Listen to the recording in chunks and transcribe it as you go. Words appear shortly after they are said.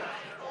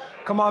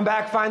Come on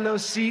back, find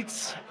those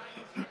seats.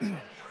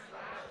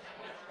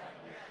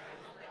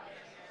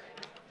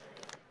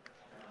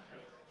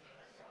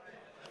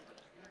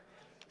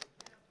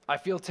 I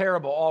feel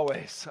terrible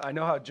always. I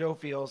know how Joe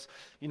feels.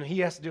 You know, he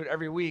has to do it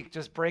every week,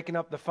 just breaking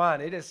up the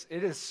fun. It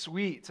is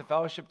sweet to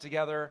fellowship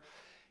together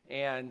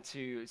and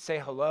to say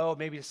hello,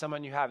 maybe to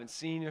someone you haven't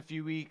seen in a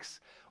few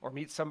weeks, or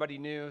meet somebody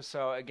new.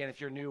 So again,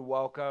 if you're new,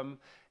 welcome.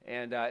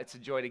 And it's a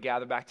joy to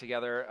gather back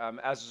together.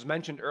 As was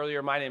mentioned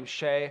earlier, my name's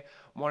Shay.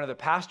 I'm one of the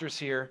pastors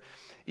here.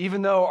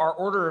 Even though our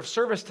order of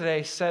service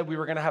today said we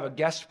were going to have a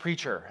guest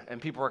preacher, and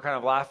people were kind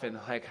of laughing,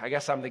 like, I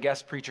guess I'm the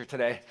guest preacher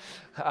today,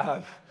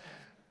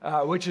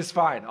 which is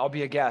fine. I'll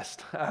be a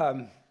guest.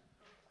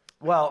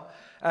 Well,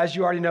 as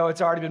you already know,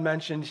 it's already been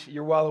mentioned.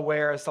 You're well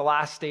aware it's the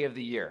last day of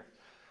the year.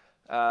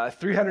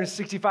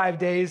 365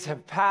 days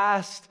have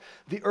passed.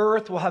 The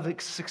earth will have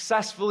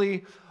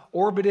successfully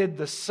orbited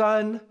the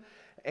sun.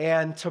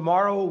 And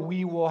tomorrow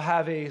we will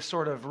have a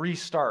sort of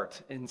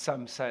restart in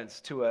some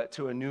sense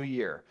to a new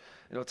year.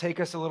 It'll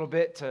take us a little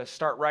bit to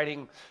start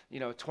writing,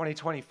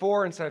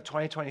 2024 instead of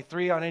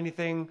 2023 on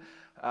anything.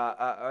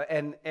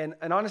 And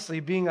honestly,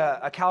 being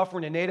a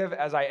California native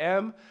as I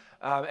am,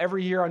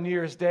 every year on New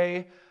Year's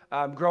Day,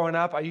 growing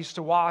up, I used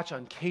to watch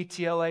on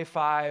KTLA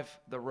 5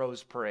 the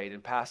Rose Parade in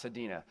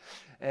Pasadena.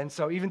 And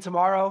so even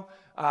tomorrow,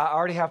 I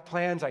already have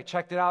plans. I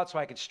checked it out so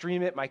I could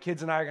stream it. My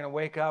kids and I are going to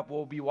wake up.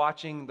 We'll be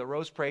watching the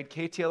Rose Parade,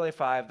 KTLA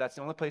 5. That's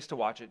the only place to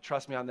watch it.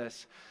 Trust me on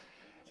this.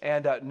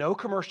 And no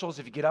commercials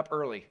if you get up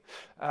early.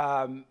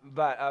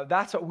 But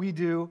that's what we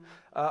do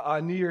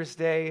on New Year's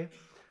Day.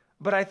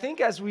 But I think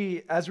as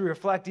we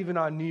reflect even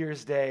on New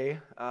Year's Day,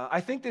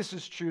 I think this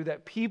is true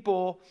that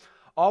people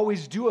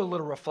always do a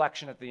little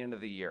reflection at the end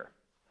of the year.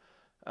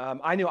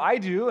 I know I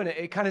do, and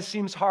it kind of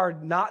seems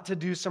hard not to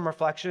do some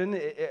reflection.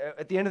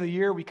 At the end of the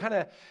year,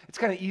 it's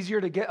kind of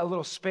easier to get a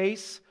little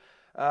space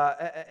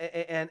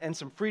and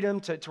some freedom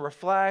to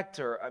reflect,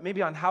 or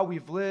maybe on how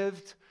we've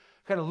lived,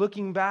 kind of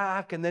looking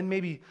back, and then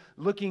maybe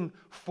looking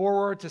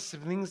forward to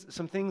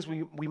some things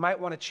we might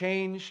want to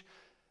change.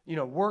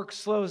 Work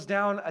slows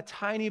down a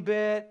tiny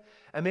bit,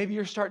 and maybe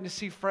you're starting to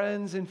see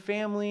friends and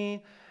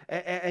family,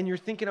 and you're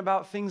thinking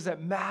about things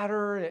that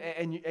matter,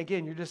 and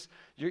again,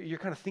 you're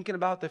kind of thinking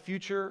about the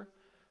future.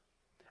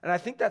 And I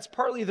think that's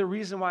partly the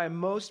reason why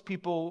most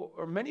people,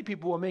 or many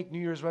people, will make New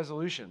Year's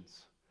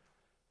resolutions.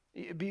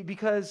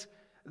 Because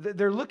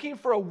they're looking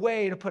for a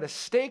way to put a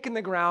stake in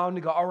the ground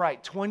to go, all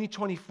right,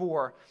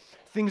 2024,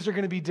 things are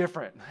going to be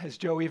different, as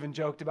Joe even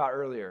joked about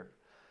earlier.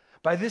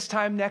 By this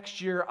time next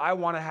year, I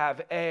want to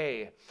have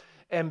A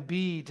and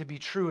B to be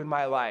true in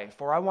my life,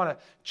 or I want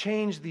to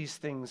change these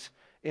things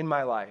in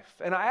my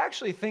life. And I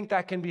actually think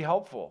that can be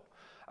helpful.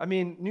 I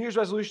mean, New Year's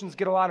resolutions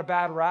get a lot of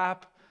bad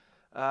rap,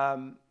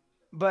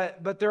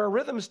 but there are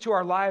rhythms to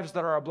our lives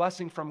that are a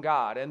blessing from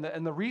God.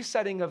 And the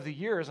resetting of the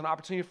year is an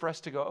opportunity for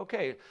us to go,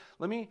 okay,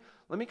 let me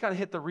kind of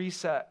hit the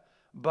reset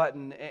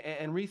button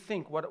and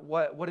rethink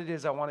what it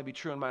is I want to be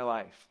true in my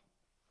life.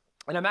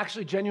 And I'm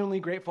actually genuinely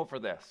grateful for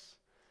this.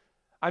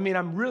 I mean,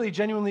 I'm really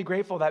genuinely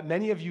grateful that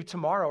many of you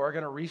tomorrow are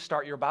going to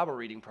restart your Bible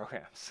reading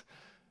programs,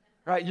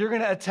 right? You're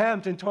going to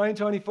attempt in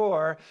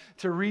 2024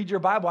 to read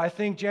your Bible. I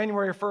think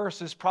January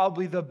 1st is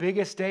probably the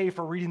biggest day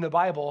for reading the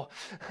Bible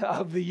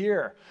of the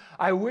year.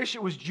 I wish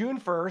it was June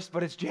 1st,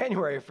 but it's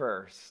January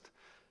 1st,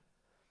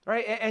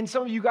 right? And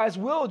some of you guys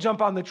will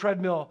jump on the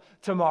treadmill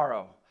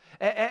tomorrow.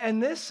 And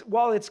this,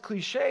 while it's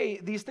cliche,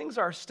 these things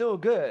are still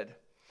good.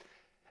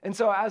 And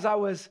so as I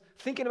was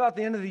thinking about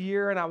the end of the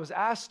year and I was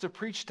asked to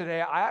preach today,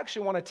 I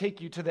actually want to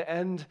take you to the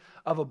end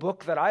of a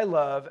book that I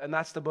love, and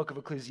that's the book of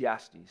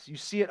Ecclesiastes. You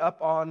see it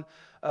up on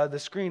the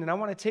screen, and I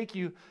want to take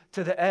you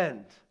to the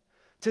end.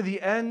 To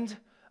the end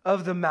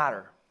of the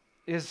matter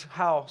is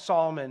how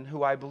Solomon,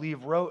 who I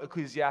believe wrote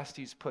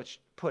Ecclesiastes,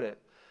 put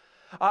it.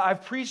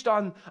 I've preached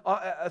on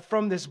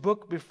from this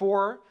book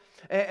before,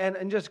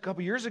 and just a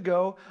couple years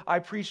ago, I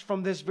preached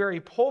from this very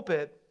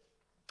pulpit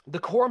the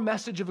core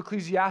message of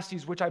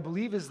Ecclesiastes, which I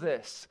believe is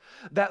this: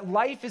 that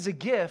life is a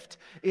gift,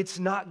 it's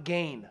not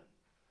gain.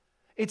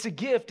 It's a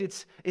gift,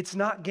 it's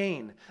not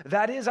gain.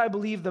 That is, I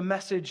believe, the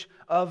message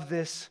of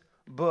this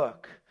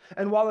book.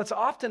 And while it's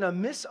often a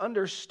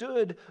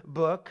misunderstood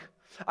book,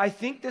 I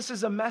think this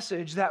is a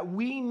message that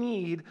we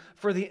need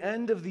for the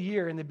end of the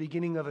year and the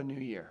beginning of a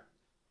new year.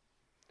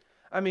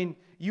 I mean,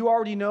 you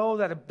already know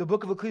that the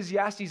book of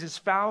Ecclesiastes is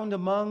found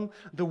among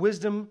the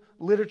wisdom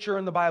literature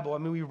in the Bible. I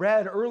mean, we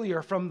read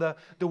earlier from the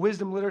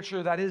wisdom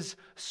literature that is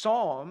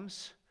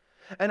Psalms.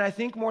 And I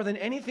think more than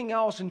anything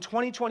else in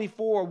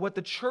 2024, what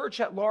the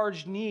church at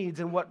large needs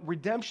and what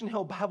Redemption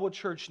Hill Bible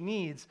Church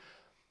needs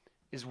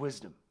is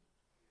wisdom.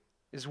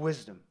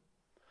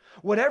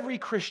 What every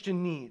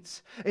Christian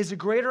needs is a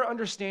greater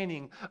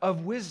understanding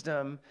of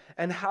wisdom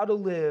and how to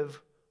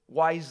live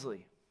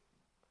wisely.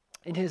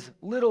 In his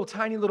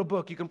tiny little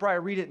book, you can probably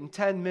read it in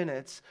 10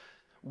 minutes,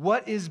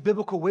 What is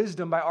Biblical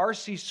Wisdom by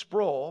R.C.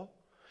 Sproul,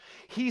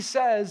 he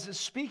says,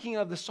 speaking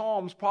of the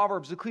Psalms,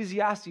 Proverbs,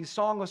 Ecclesiastes,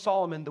 Song of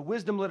Solomon, the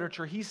wisdom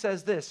literature, he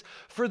says this: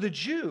 for the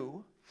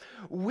Jew,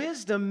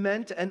 Wisdom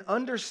meant an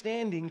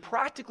understanding,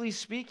 practically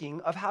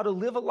speaking, of how to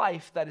live a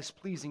life that is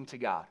pleasing to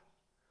God.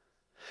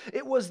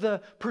 It was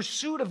the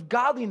pursuit of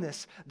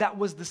godliness that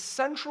was the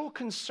central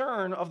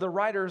concern of the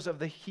writers of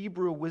the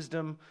Hebrew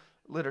wisdom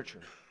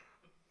literature.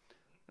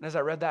 And as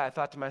I read that, I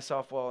thought to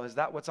myself, well, is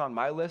that what's on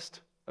my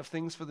list of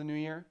things for the new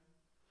year?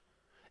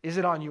 Is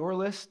it on your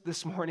list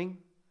this morning?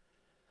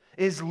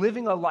 Is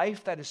living a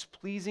life that is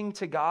pleasing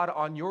to God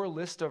on your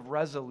list of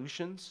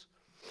resolutions?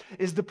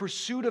 Is the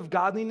pursuit of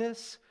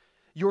godliness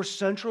your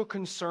central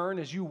concern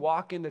as you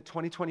walk into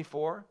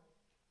 2024?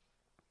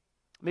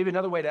 Maybe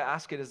another way to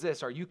ask it is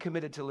this: are you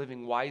committed to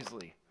living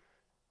wisely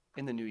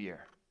in the new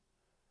year?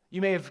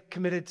 You may have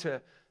committed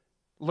to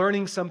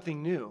learning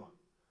something new,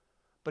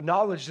 but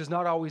knowledge does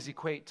not always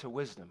equate to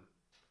wisdom.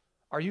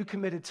 Are you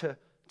committed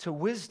to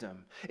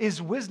wisdom?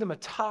 Is wisdom a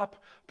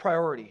top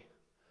priority?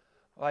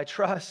 Well, I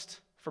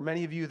trust for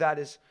many of you that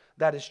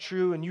is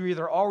true, and you're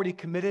either already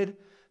committed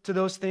to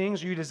those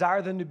things or you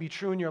desire them to be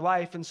true in your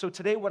life. And so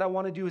today what I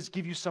want to do is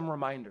give you some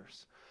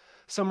reminders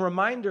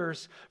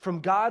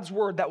from God's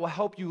word that will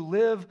help you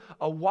live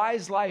a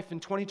wise life in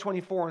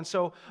 2024. And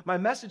so my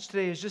message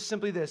today is just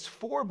simply this: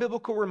 4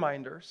 biblical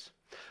reminders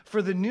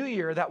for the new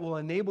year that will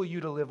enable you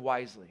to live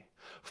wisely.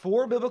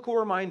 4 biblical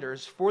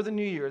reminders for the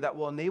new year that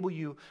will enable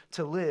you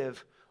to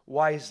live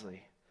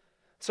wisely.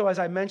 So as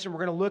I mentioned,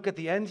 we're going to look at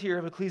the end here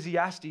of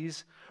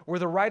Ecclesiastes, where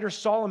the writer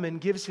Solomon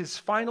gives his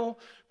final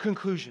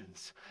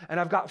conclusions. And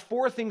I've got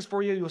 4 things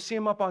for you. You'll see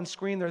them up on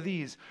screen. They're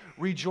these: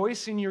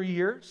 rejoice in your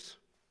years.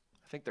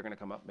 I think they're going to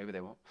come up. Maybe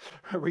they won't.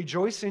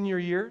 Rejoice in your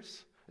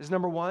years is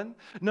number 1.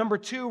 Number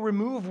 2,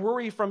 remove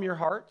worry from your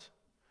heart.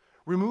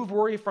 Remove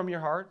worry from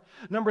your heart.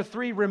 Number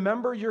 3,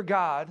 remember your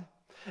God.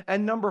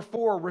 And number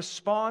 4,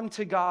 respond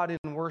to God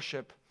in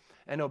worship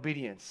and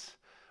obedience.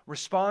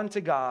 Respond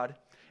to God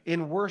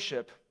in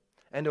worship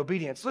and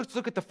obedience. Let's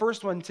look at the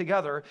first one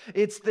together.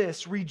 It's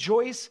this: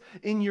 rejoice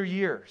in your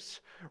years.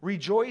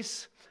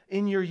 Rejoice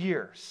in your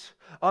years.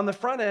 On the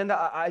front end,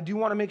 I do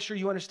want to make sure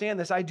you understand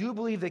this. I do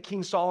believe that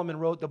King Solomon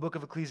wrote the book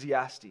of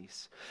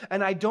Ecclesiastes.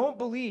 And I don't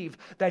believe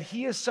that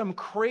he is some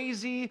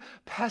crazy,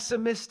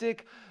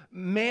 pessimistic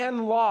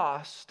man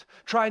lost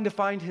trying to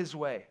find his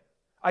way.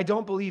 I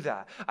don't believe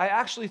that. I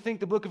actually think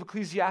the book of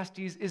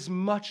Ecclesiastes is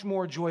much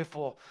more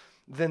joyful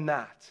than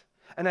that.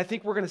 And I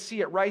think we're going to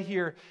see it right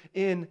here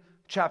in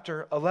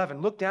chapter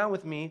 11. Look down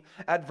with me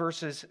at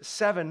verses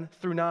 7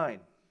 through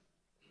 9.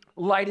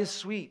 Light is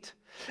sweet,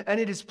 and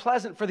it is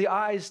pleasant for the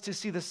eyes to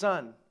see the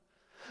sun.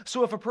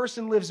 So if a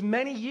person lives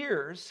many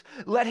years,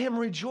 let him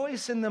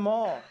rejoice in them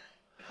all.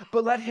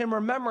 But let him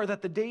remember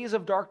that the days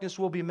of darkness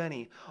will be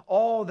many.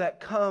 All that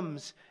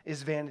comes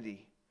is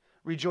vanity.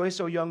 Rejoice,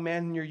 O young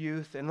man, in your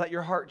youth, and let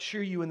your heart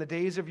cheer you in the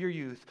days of your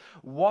youth.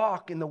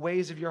 Walk in the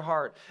ways of your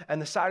heart and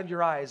the sight of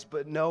your eyes,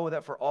 but know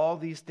that for all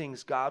these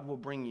things God will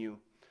bring you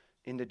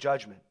into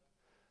judgment.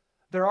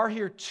 There are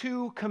here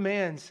 2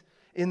 commands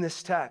in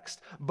this text.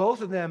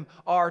 Both of them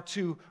are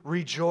to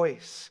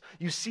rejoice.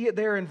 You see it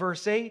there in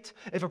verse 8.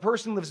 If a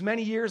person lives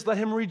many years, let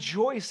him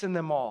rejoice in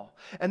them all.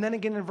 And then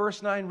again in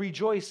verse 9,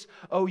 rejoice,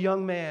 O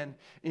young man,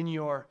 in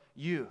your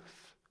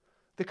youth.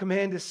 The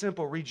command is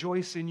simple: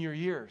 rejoice in your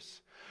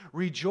years.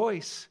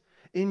 Rejoice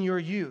in your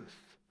youth.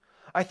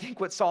 I think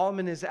what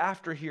Solomon is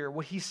after here,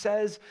 what he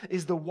says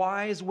is the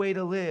wise way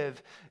to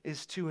live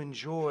is to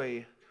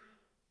enjoy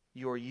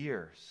your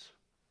years.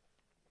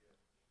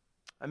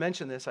 I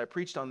mentioned this, I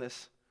preached on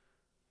this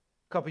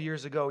a couple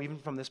years ago, even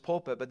from this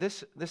pulpit, but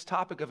this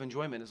topic of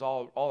enjoyment is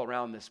all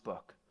around this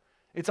book.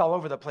 It's all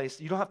over the place.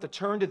 You don't have to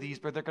turn to these,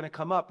 but they're going to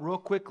come up real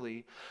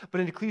quickly.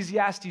 But in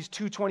Ecclesiastes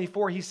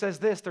 2:24, he says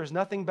this: there's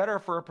nothing better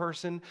for a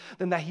person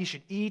than that he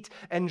should eat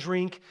and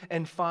drink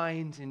and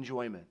find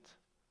enjoyment.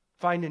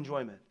 Find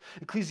enjoyment.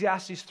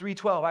 Ecclesiastes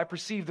 3:12, I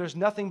perceive there's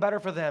nothing better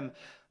for them,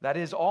 that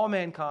is all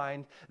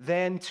mankind,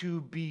 than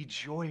to be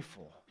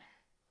joyful.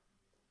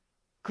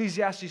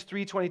 Ecclesiastes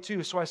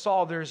 3:22, so I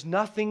saw there's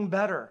nothing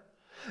better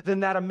than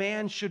that a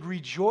man should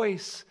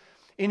rejoice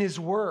in his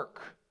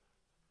work.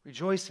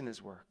 Rejoice in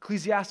his work.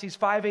 Ecclesiastes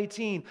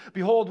 5:18,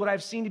 behold, what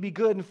I've seen to be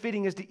good and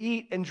fitting is to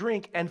eat and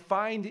drink and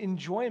find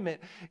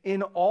enjoyment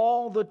in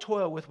all the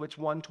toil with which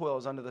one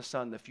toils under the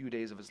sun the few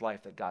days of his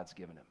life that God's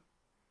given him.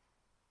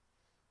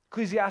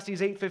 Ecclesiastes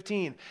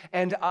 8:15,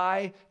 and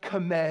I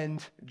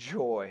commend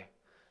joy.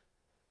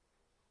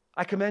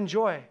 I commend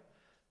joy.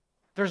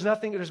 There's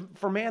nothing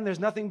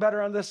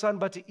better under the sun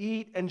but to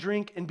eat and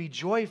drink and be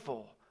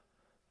joyful,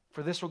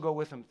 for this will go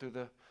with him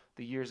through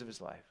the years of his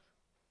life.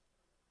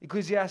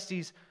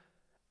 Ecclesiastes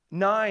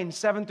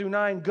 9:7 through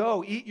 9,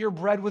 go, eat your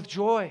bread with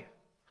joy.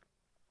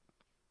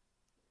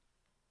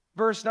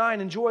 Verse 9,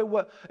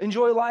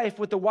 enjoy life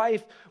with the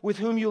wife with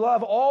whom you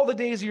love all the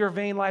days of your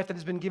vain life that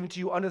has been given to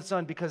you under the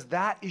sun, because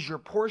that is your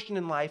portion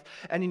in life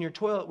and in your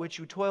toil at which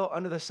you toil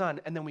under the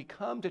sun. And then we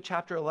come to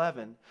chapter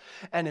 11,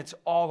 and it's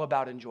all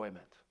about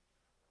enjoyment.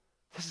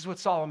 This is what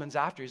Solomon's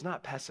after. He's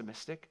not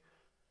pessimistic.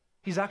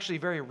 He's actually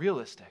very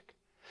realistic.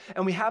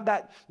 And we have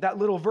that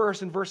little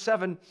verse in verse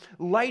 7,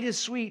 light is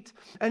sweet,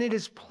 and it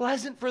is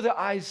pleasant for the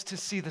eyes to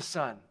see the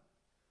sun.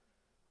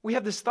 We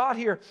have this thought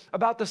here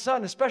about the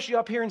sun, especially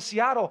up here in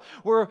Seattle,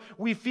 where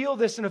we feel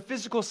this in a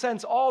physical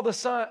sense all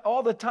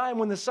the time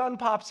when the sun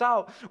pops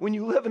out. When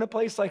you live in a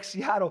place like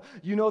Seattle,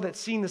 you know that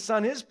seeing the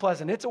sun is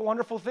pleasant. It's a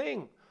wonderful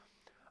thing.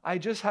 I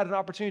just had an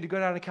opportunity to go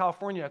down to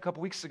California a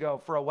couple weeks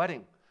ago for a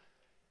wedding.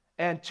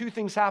 And two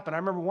things happened. I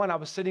remember one, I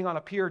was sitting on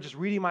a pier just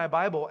reading my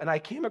Bible, and I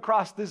came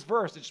across this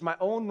verse. It's my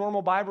own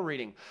normal Bible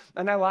reading.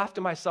 And I laughed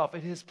to myself,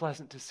 it is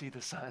pleasant to see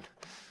the sun.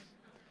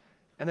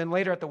 And then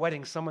later at the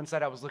wedding, someone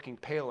said I was looking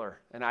paler,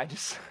 and I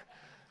just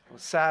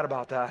was sad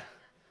about that.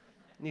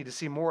 I need to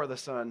see more of the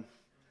sun.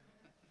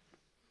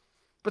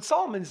 But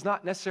Solomon is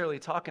not necessarily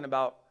talking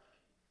about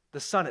the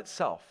sun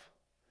itself.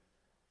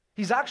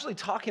 He's actually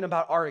talking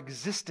about our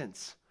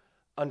existence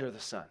under the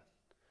sun.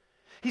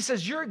 He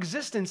says, your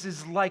existence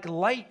is like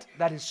light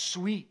that is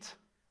sweet.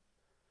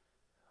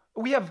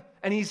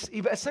 And he's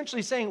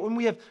essentially saying when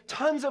we have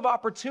tons of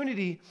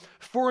opportunity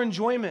for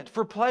enjoyment,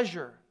 for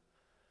pleasure,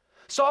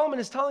 Solomon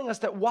is telling us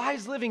that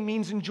wise living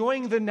means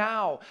enjoying the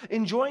now,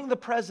 enjoying the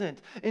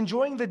present,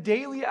 enjoying the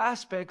daily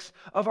aspects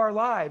of our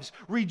lives,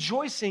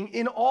 rejoicing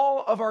in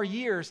all of our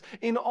years,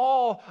 in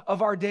all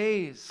of our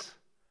days.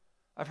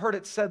 I've heard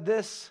it said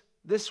this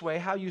way,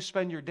 how you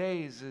spend your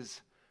days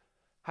is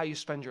how you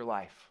spend your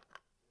life.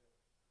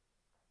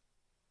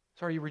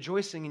 So are you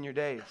rejoicing in your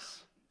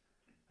days?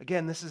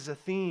 Again, this is a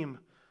theme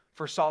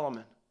for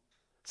Solomon.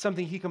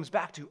 Something he comes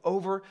back to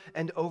over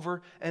and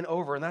over and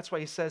over. And that's why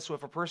he says, so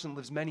if a person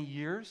lives many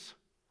years,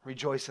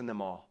 rejoice in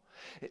them all.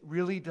 It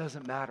really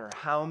doesn't matter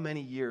how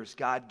many years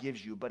God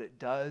gives you, but it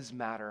does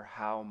matter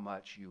how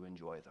much you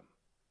enjoy them.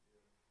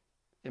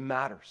 It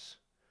matters.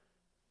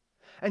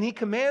 And he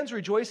commands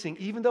rejoicing,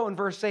 even though in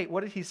verse 8,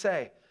 what did he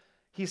say?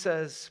 He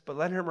says, but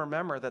let him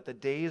remember that the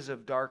days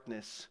of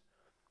darkness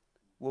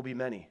will be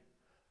many.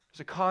 There's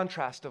a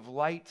contrast of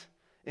light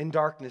and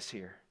darkness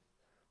here.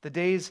 The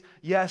days,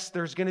 yes,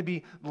 there's going to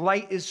be,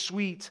 light is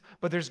sweet,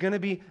 but there's going to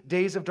be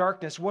days of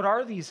darkness. What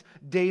are these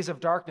days of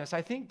darkness?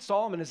 I think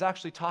Solomon is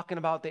actually talking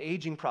about the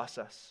aging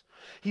process.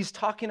 He's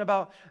talking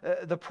about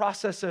the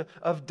process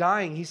of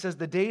dying. He says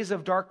the days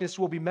of darkness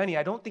will be many.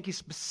 I don't think he's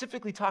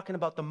specifically talking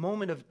about the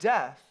moment of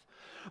death,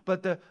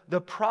 but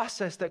the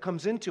process that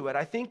comes into it.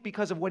 I think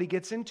because of what he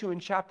gets into in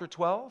chapter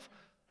 12,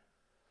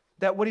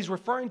 that what he's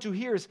referring to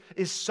here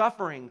is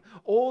suffering,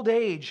 old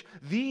age.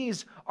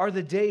 These are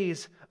the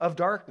days of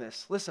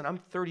darkness. Listen, I'm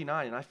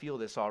 39 and I feel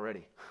this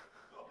already.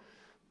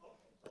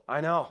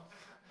 I know.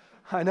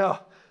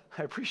 I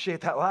appreciate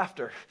that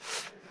laughter.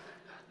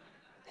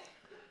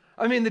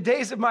 I mean, the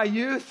days of my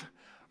youth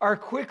are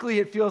quickly,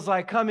 it feels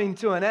like, coming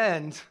to an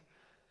end,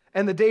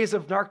 and the days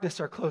of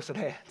darkness are close at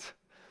hand.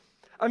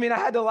 I mean, I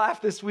had to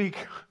laugh this week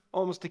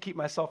almost to keep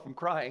myself from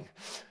crying.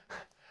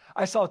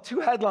 I saw two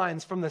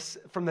headlines from the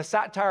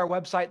satire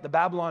website, the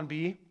Babylon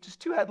Bee, just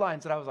two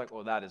headlines that I was like,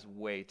 oh, that is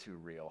way too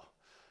real.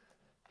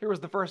 Here was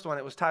the first one.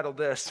 It was titled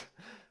this,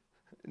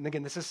 and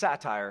again, this is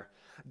satire.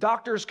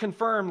 Doctors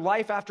confirm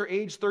life after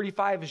age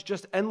 35 is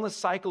just endless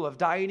cycle of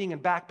dieting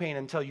and back pain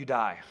until you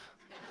die.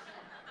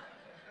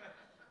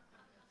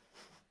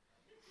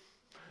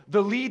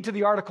 The lead to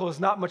the article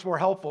is not much more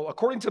helpful.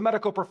 According to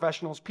medical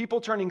professionals,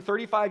 people turning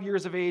 35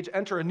 years of age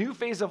enter a new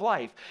phase of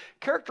life,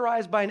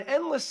 characterized by an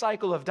endless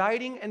cycle of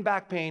dieting and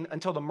back pain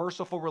until the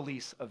merciful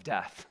release of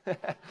death.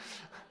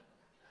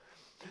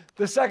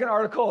 The second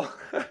article,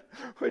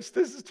 which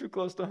this is too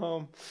close to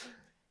home,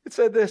 it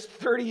said this: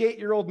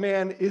 38-year-old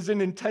man is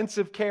in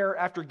intensive care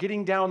after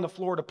getting down on the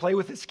floor to play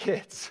with his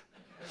kids.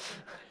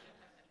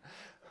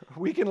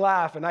 We can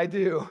laugh, and I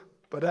do,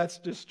 but that's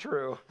just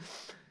true.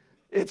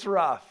 It's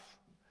rough.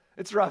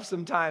 It's rough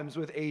sometimes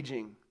with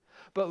aging.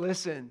 But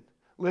listen,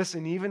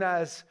 even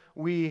as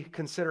we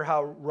consider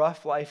how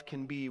rough life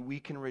can be, we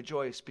can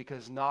rejoice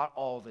because not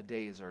all the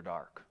days are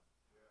dark.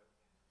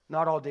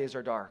 Not all days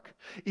are dark.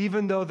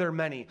 Even though they're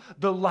many,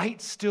 the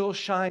light still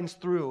shines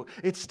through.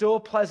 It's still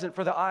pleasant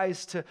for the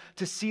eyes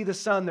to see the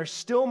sun. There's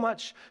still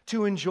much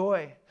to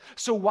enjoy.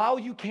 So while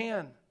you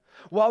can,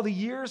 while the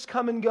years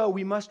come and go,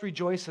 we must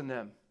rejoice in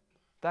them.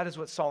 That is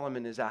what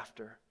Solomon is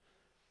after.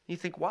 You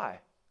think, why?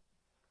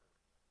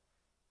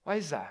 Why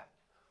is that?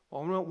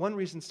 Well, one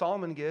reason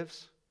Solomon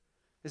gives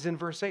is in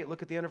verse 8.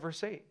 Look at the end of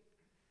verse 8.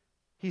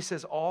 He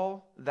says,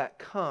 all that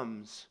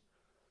comes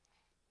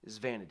is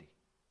vanity.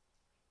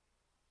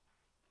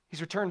 He's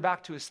returned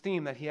back to his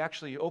theme that he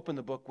actually opened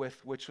the book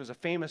with, which was a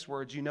famous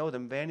words. You know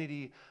them,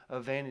 vanity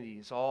of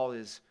vanities. All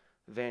is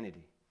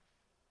vanity.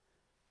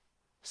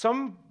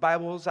 Some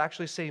Bibles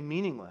actually say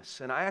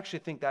meaningless, and I actually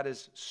think that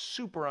is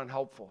super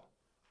unhelpful.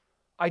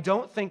 I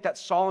don't think that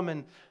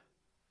Solomon,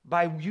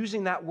 by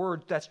using that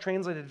word that's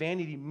translated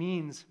vanity,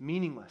 means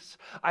meaningless.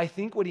 I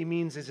think what he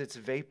means is it's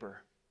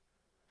vapor.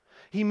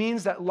 He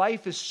means that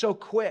life is so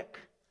quick.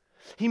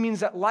 He means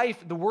that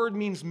life, the word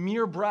means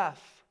mere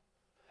breath.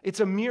 It's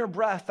a mere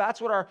breath. That's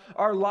what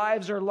our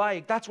lives are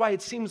like. That's why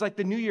it seems like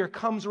the new year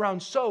comes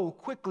around so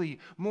quickly,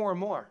 more and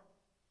more.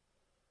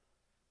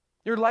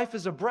 Your life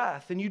is a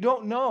breath, and you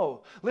don't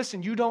know.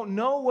 Listen, you don't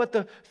know what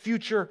the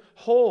future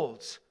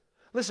holds.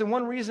 Listen,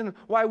 one reason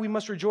why we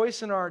must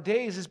rejoice in our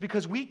days is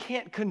because we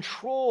can't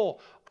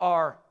control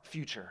our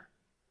future.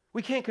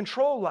 We can't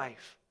control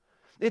life.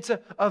 It's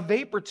a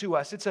vapor to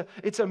us.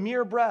 It's a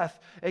mere breath,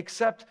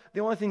 except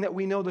the only thing that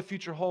we know the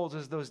future holds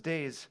is those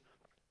days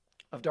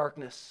of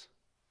darkness.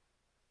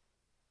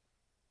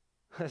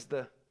 As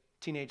the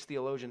teenage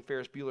theologian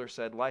Ferris Bueller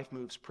said, life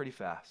moves pretty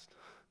fast.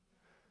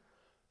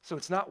 So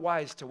it's not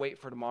wise to wait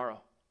for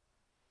tomorrow.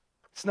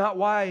 It's not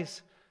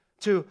wise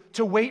to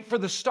wait for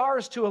the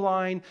stars to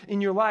align in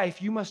your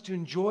life. You must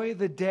enjoy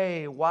the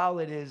day while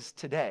it is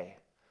today.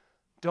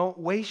 Don't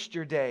waste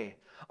your day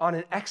on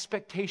an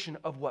expectation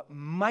of what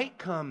might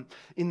come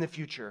in the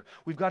future.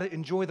 We've got to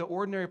enjoy the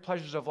ordinary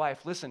pleasures of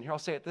life. Listen, here I'll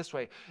say it this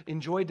way.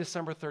 Enjoy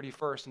December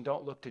 31st and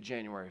don't look to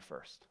January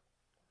 1st.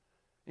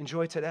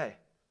 Enjoy today.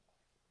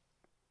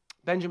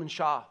 Benjamin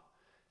Shaw,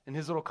 in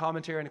his little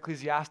commentary on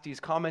Ecclesiastes,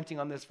 commenting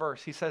on this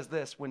verse, he says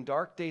this: when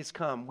dark days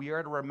come, we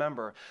are to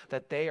remember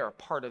that they are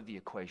part of the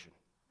equation.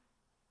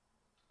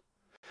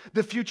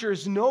 The future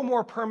is no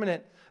more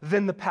permanent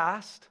than the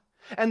past,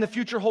 and the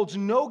future holds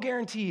no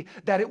guarantee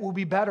that it will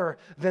be better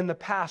than the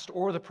past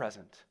or the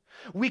present.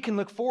 We can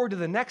look forward to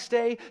the next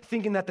day,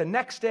 thinking that the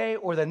next day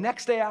or the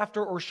next day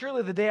after, or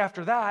surely the day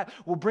after that,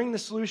 will bring the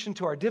solution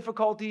to our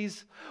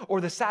difficulties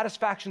or the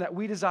satisfaction that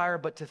we desire,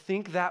 but to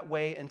think that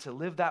way and to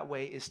live that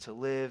way is to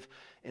live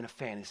in a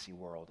fantasy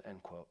world,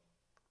 end quote.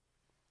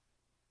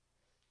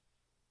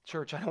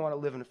 Church, I don't want to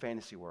live in a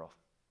fantasy world.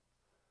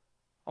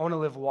 I want to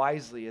live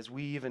wisely as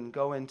we even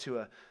go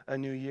into a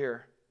new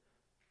year,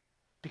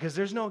 because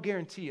there's no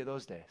guarantee of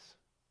those days.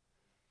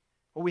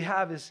 What we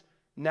have is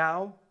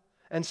now,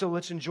 and so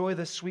let's enjoy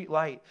the sweet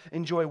light.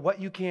 Enjoy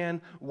what you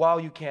can while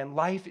you can.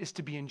 Life is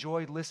to be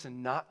enjoyed,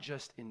 listen, not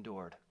just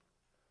endured.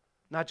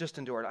 Not just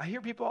endured. I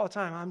hear people all the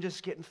time, I'm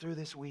just getting through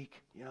this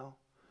week,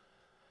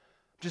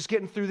 Just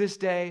getting through this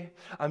day.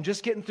 I'm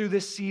just getting through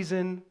this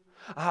season.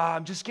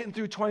 I'm just getting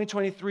through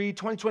 2023,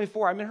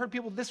 2024. I heard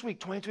people this week,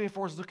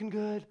 2024 is looking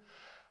good.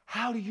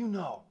 How do you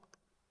know?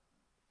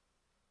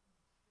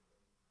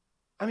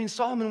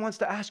 Solomon wants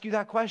to ask you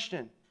that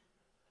question.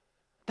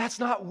 That's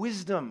not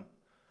wisdom.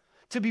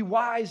 To be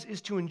wise is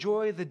to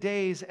enjoy the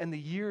days and the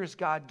years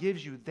God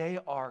gives you. They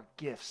are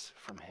gifts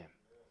from Him.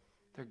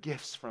 They're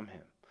gifts from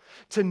Him.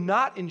 To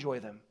not enjoy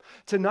them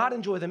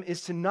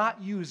is to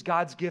not use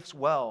God's gifts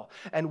well.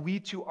 And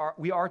we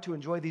are to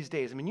enjoy these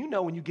days. When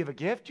you give a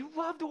gift, you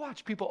love to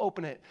watch people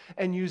open it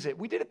and use it.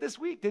 We did it this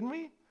week, didn't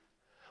we?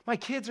 My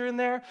kids are in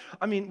there.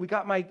 We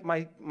got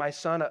my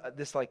son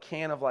this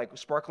can of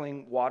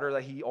sparkling water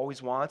that he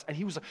always wants, and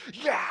he was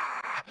like, yeah,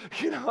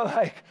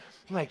 I'm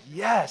like,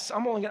 yes,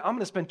 I'm going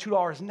to spend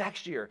 $2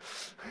 next year.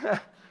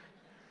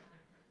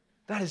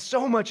 That is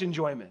so much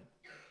enjoyment.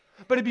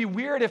 But it'd be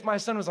weird if my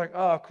son was like,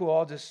 oh, cool,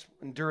 I'll just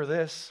endure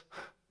this.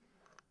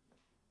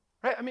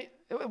 Right?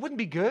 It wouldn't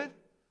be good.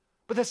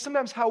 But that's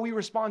sometimes how we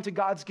respond to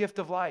God's gift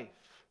of life.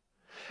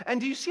 And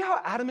do you see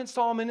how adamant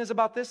Solomon is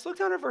about this? Look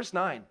down at verse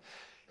 9.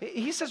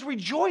 He says,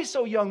 rejoice,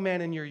 O young man,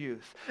 in your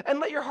youth,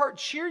 and let your heart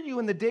cheer you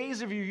in the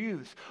days of your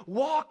youth.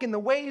 Walk in the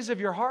ways of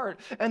your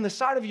heart and the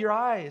sight of your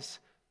eyes.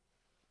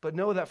 But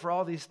know that for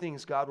all these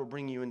things, God will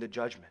bring you into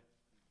judgment.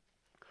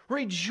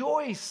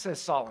 Rejoice, says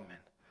Solomon.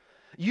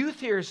 Youth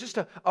here is just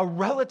a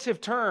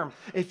relative term.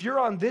 If you're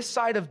on this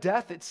side of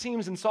death, it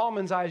seems in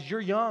Solomon's eyes, you're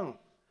young.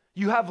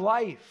 You have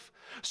life.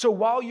 So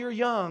while you're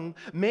young,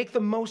 make the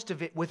most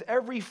of it with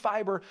every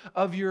fiber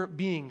of your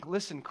being.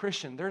 Listen,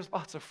 Christian, there's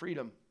lots of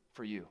freedom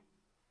for you.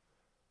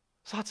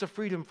 There's lots of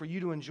freedom for you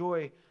to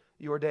enjoy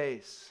your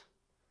days.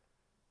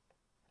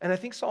 And I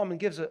think Solomon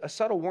gives a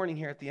subtle warning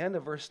here at the end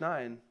of verse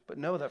 9, but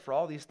know that for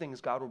all these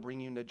things, God will bring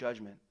you into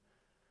judgment.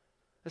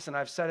 Listen,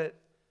 I've said it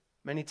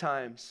many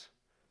times.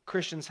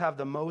 Christians have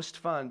the most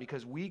fun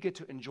because we get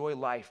to enjoy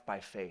life by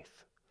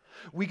faith.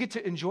 We get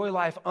to enjoy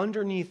life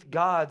underneath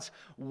God's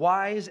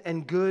wise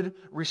and good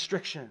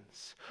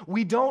restrictions.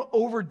 We don't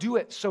overdo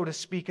it, so to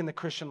speak, in the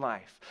Christian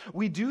life.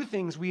 We do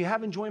things, we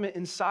have enjoyment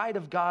inside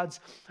of God's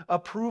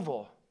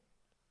approval.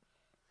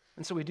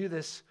 And so we do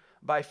this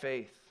by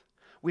faith.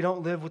 We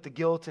don't live with the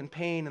guilt and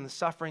pain and the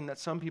suffering that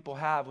some people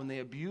have when they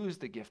abuse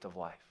the gift of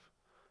life.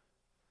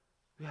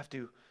 We have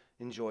to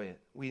enjoy it.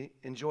 We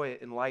enjoy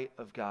it in light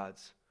of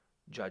God's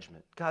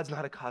judgment. God's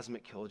not a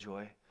cosmic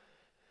killjoy.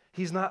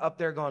 He's not up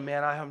there going,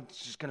 man, I'm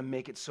just going to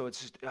make it so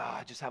it's just,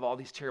 I just have all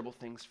these terrible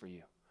things for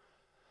you.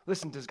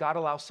 Listen, does God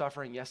allow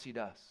suffering? Yes, He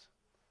does.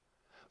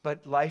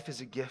 But life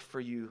is a gift for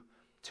you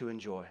to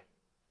enjoy. And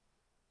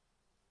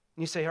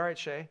you say, all right,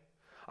 Shay,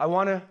 I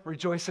want to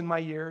rejoice in my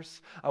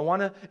years. I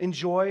want to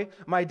enjoy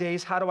my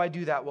days. How do I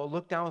do that? Well,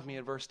 look down with me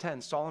at verse 10.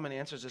 Solomon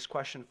answers this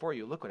question for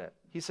you. Look at it.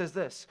 He says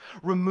this: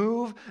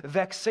 remove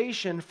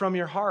vexation from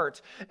your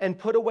heart and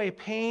put away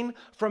pain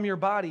from your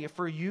body,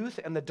 for youth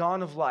and the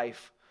dawn of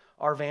life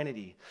are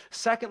vanity.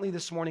 Secondly,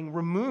 this morning,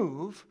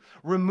 remove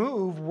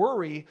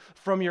worry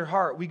from your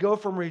heart. We go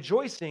from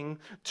rejoicing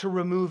to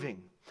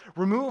removing.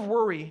 Remove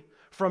worry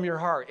from your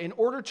heart. In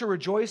order to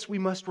rejoice, we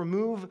must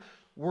remove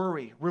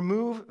worry.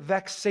 Remove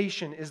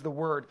vexation is the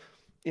word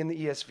in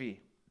the ESV.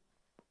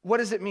 What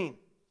does it mean?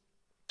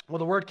 Well,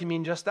 the word can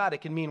mean just that.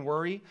 It can mean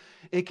worry.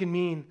 It can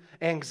mean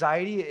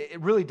anxiety.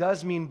 It really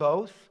does mean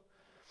both.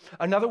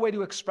 Another way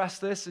to express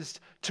this is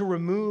to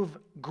remove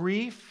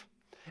grief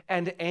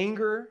and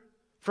anger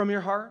from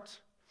your heart.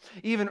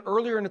 Even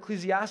earlier in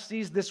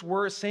Ecclesiastes, this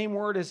same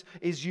word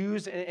is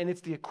used, and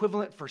it's the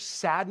equivalent for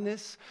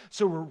sadness.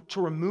 So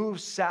to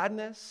remove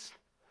sadness.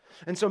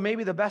 And so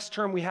maybe the best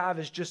term we have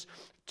is just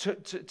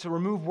to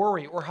remove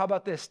worry. Or how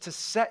about this? To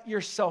set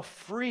yourself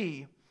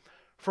free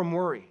from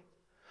worry.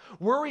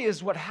 Worry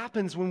is what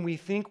happens when we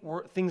think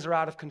things are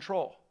out of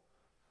control,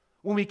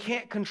 when we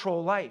can't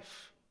control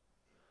life,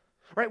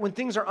 right? When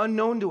things are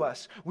unknown to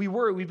us, we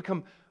worry, we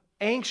become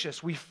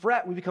anxious, we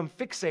fret, we become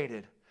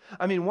fixated.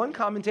 I mean, one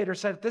commentator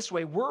said it this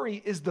way: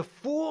 worry is the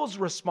fool's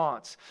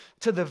response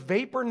to the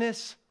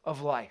vaporness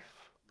of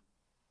life.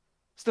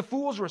 It's the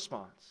fool's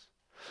response.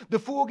 The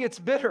fool gets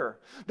bitter.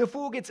 The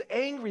fool gets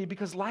angry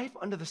because life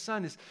under the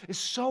sun is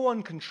so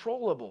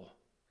uncontrollable.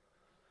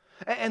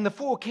 And the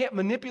fool can't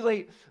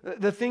manipulate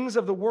the things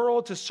of the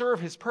world to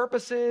serve his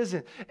purposes.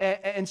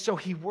 And so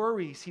he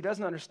worries. He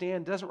doesn't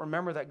understand, doesn't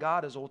remember that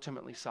God is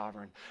ultimately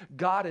sovereign.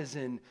 God is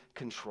in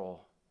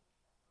control.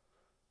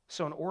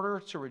 So in order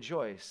to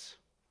rejoice,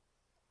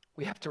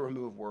 we have to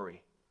remove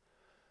worry.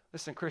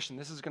 Listen, Christian,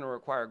 this is going to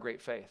require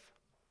great faith.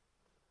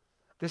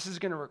 This is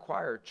going to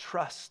require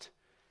trust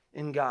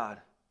in God.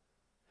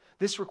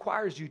 This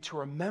requires you to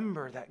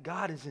remember that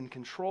God is in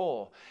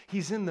control.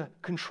 He's in the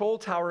control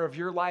tower of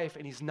your life,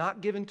 and he's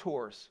not giving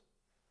tours.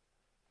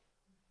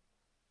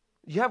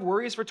 You have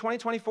worries for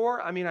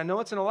 2024? I mean, I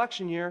know it's an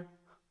election year.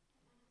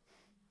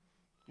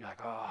 You're like,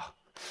 oh.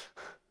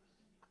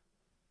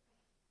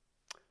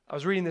 I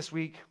was reading this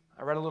week.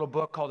 I read a little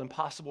book called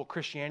Impossible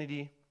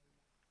Christianity.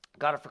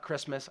 Got it for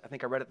Christmas. I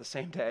think I read it the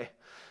same day.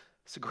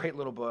 It's a great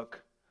little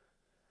book.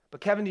 But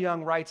Kevin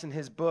DeYoung writes in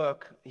his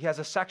book, he has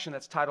a section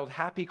that's titled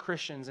Happy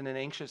Christians in an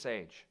Anxious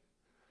Age.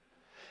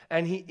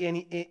 And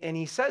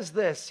he says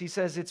this, he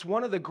says, it's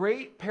one of the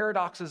great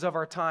paradoxes of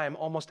our time.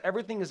 Almost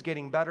everything is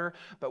getting better,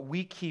 but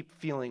we keep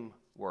feeling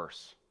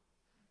worse.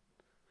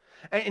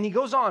 And he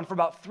goes on for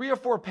about 3 or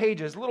 4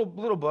 pages, little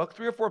book,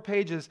 3 or 4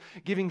 pages,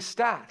 giving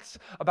stats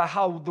about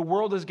how the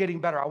world is getting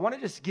better. I want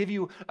to just give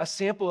you a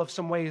sample of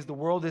some ways the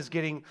world is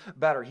getting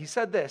better. He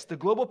said this: the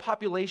global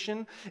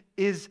population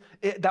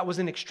that was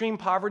in extreme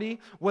poverty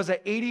was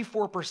at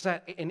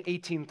 84% in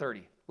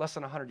 1830, less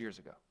than 100 years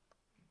ago.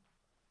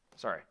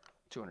 Sorry,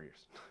 200 years.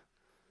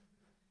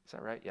 Is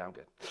that right? Yeah, I'm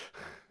good.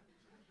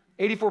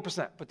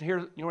 84%. But here,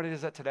 you know what it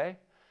is at today?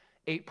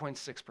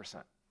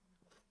 8.6%.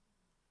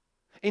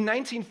 In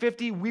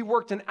 1950, we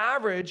worked an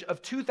average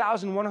of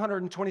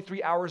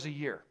 2,123 hours a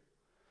year.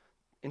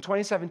 In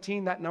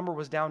 2017, that number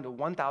was down to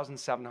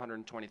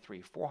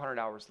 1,723, 400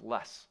 hours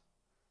less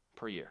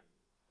per year.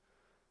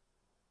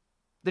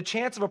 The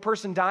chance of a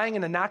person dying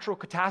in a natural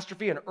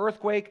catastrophe, an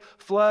earthquake,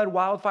 flood,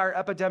 wildfire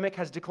epidemic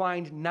has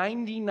declined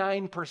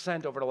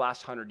 99% over the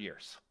last 100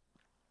 years.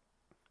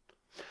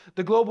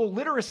 The global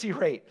literacy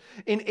rate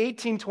in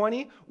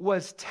 1820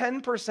 was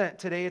 10%.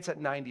 Today, it's at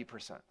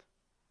 90%.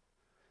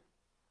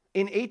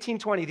 In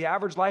 1820, the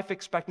average life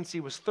expectancy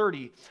was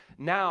 30.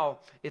 Now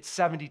it's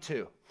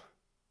 72.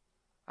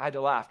 I had to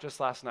laugh just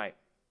last night.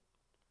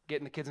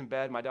 Getting the kids in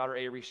bed. My daughter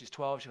Avery, she's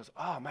 12. She goes,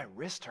 oh, my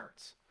wrist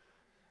hurts.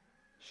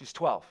 She's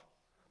 12.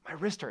 My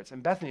wrist hurts.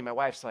 And Bethany, my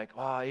wife's like,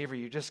 oh, Avery,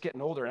 you're just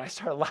getting older. And I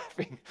started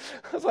laughing.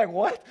 I was like,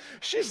 what?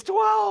 She's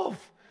 12.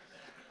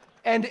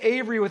 And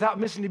Avery, without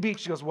missing a beat,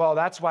 she goes, well,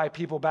 that's why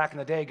people back in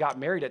the day got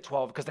married at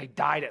 12, because they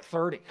died at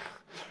 30.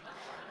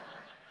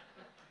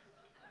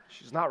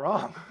 She's not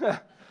wrong.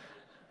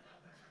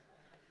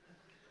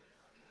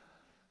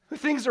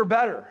 Things are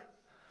better.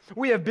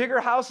 We have bigger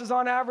houses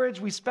on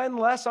average. We spend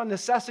less on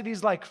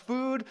necessities like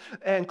food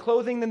and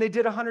clothing than they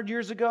did 100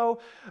 years ago.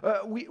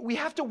 We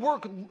have to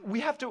work.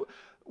 We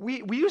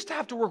used to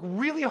have to work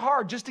really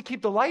hard just to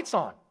keep the lights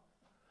on.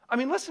 I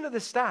mean, listen to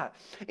this stat.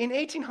 In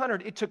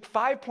 1800, it took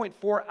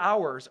 5.4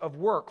 hours of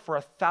work for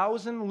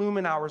 1,000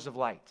 lumen hours of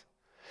light.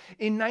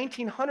 In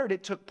 1900,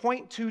 it took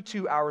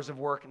 0.22 hours of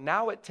work.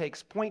 Now it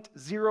takes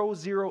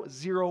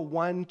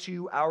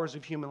 0.00012 hours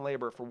of human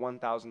labor for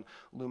 1,000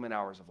 lumen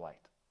hours of light.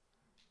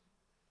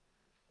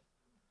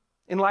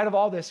 In light of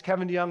all this,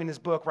 Kevin DeYoung in his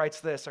book writes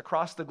this: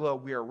 across the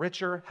globe, we are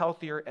richer,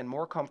 healthier, and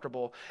more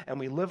comfortable, and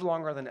we live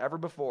longer than ever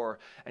before.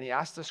 And he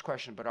asks this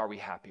question, but are we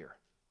happier?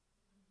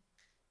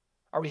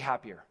 Are we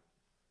happier?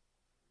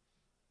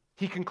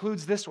 He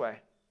concludes this way: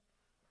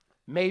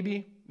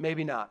 maybe,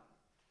 maybe not.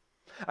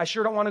 I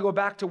sure don't want to go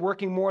back to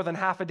working more than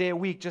half a day a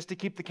week just to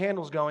keep the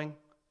candles going.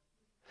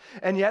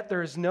 And yet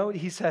there's no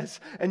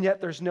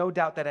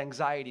doubt that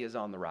anxiety is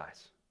on the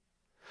rise.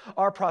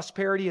 Our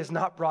prosperity has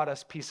not brought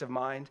us peace of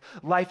mind.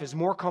 Life is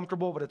more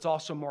comfortable, but it's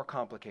also more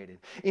complicated.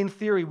 In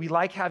theory, we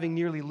like having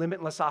nearly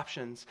limitless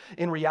options.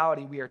 In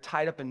reality, we are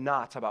tied up in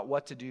knots about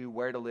what to do,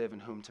 where to live,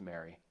 and whom to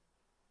marry.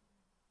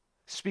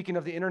 Speaking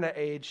of the internet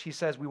age, he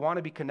says we want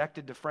to be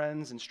connected to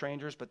friends and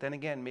strangers, but then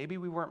again, maybe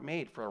we weren't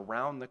made for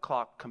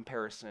around-the-clock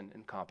comparison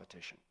and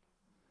competition.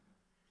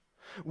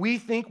 We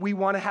think we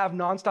want to have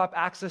nonstop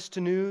access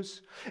to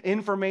news,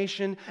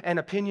 information, and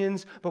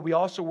opinions, but we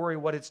also worry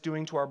what it's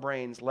doing to our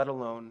brains, let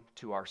alone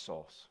to our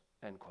souls.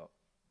 End quote.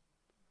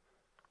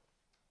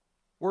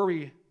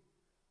 Worry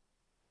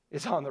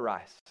is on the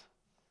rise.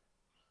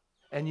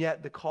 And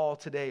yet the call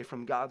today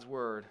from God's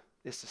word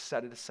is to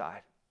set it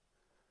aside,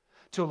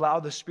 to allow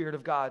the Spirit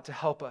of God to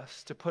help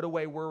us, to put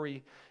away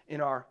worry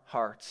in our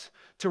hearts,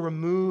 to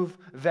remove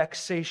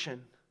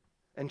vexation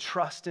and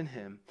trust in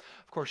him.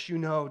 Of course, you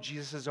know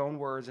Jesus' own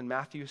words in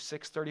Matthew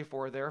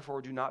 6:34,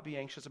 therefore do not be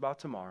anxious about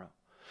tomorrow,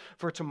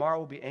 for tomorrow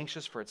will be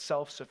anxious for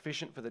itself,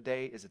 sufficient for the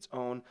day is its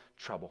own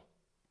trouble.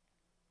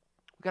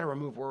 We've got to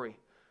remove worry.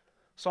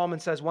 Solomon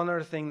says one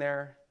other thing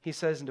there. He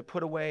says, and to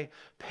put away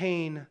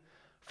pain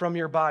from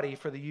your body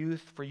for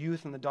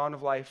youth and the dawn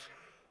of life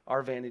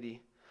are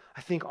vanity.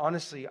 I think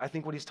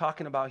what he's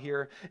talking about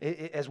here,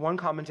 as one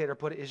commentator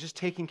put it, is just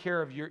taking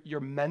care of your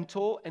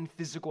mental and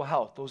physical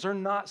health. Those are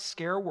not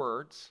scare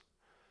words.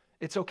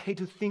 It's okay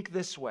to think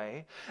this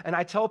way. And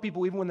I tell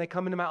people, even when they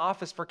come into my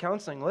office for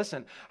counseling,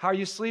 listen, how are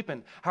you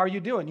sleeping? How are you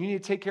doing? You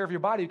need to take care of your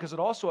body because it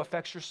also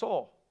affects your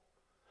soul.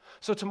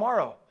 So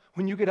tomorrow,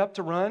 when you get up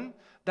to run,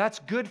 that's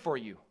good for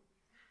you.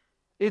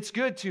 It's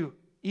good to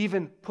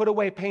even put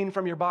away pain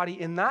from your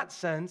body in that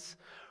sense,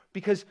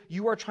 because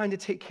you are trying to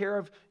take care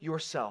of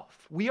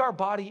yourself. We are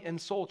body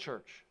and soul,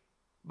 church.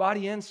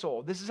 Body and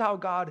soul. This is how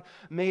God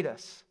made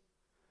us.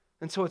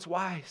 And so it's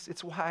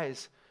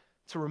wise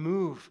to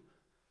remove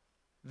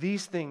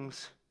these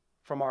things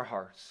from our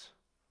hearts.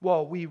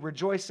 Well, we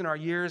rejoice in our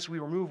years, we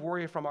remove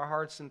worry from our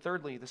hearts. And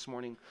thirdly, this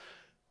morning,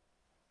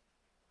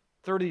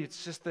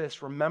 it's just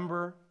this: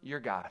 remember your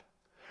God.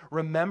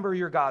 Remember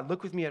your God.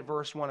 Look with me at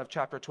verse 1 of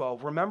chapter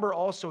 12. Remember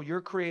also your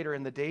Creator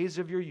in the days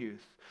of your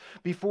youth,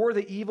 before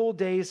the evil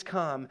days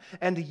come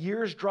and the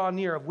years draw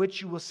near, of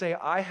which you will say,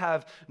 I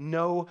have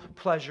no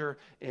pleasure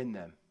in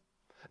them.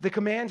 The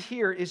command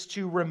here is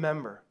to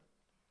remember.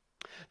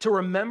 To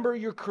remember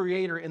your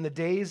Creator in the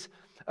days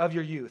of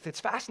your youth. It's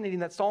fascinating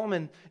that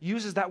Solomon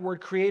uses that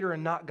word Creator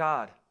and not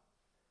God,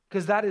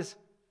 because that is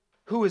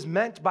who is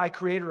meant by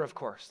Creator, of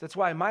course. That's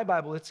why in my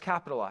Bible it's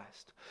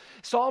capitalized.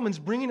 Solomon's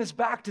bringing us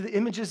back to the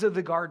images of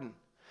the Garden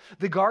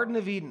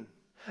of Eden.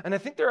 And I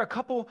think there are a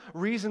couple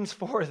reasons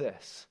for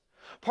this.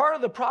 Part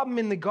of the problem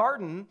in the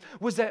garden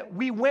was that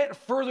we went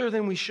further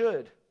than we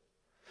should.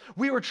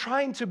 We were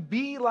trying to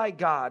be like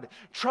God,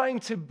 trying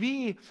to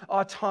be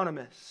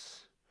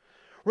autonomous.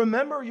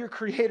 Remember your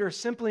Creator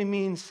simply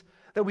means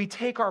that we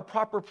take our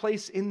proper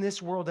place in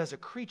this world as a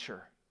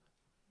creature.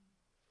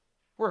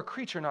 We're a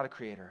creature, not a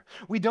creator.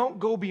 We don't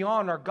go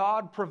beyond our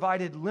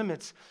God-provided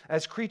limits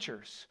as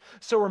creatures.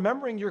 So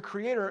remembering your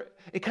Creator,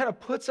 it kind of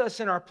puts us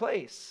in our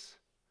place.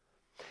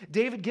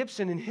 David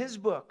Gibson, in his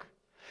book,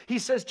 he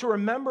says to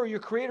remember your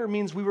Creator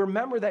means we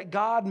remember that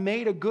God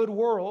made a good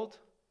world,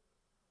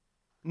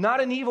 not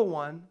an evil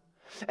one,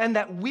 and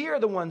that we are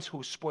the ones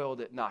who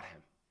spoiled it, not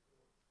him.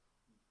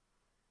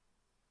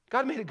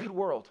 God made a good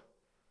world.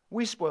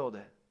 We spoiled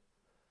it.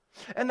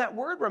 And that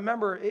word,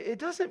 remember, it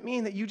doesn't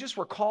mean that you just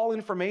recall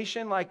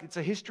information like it's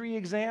a history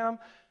exam.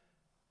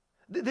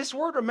 This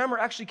word, remember,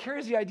 actually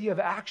carries the idea of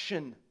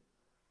action.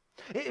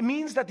 It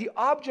means that the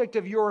object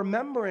of your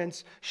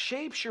remembrance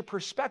shapes your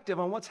perspective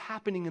on what's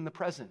happening in the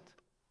present.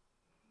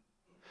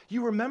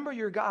 You remember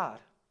your God.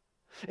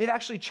 It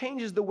actually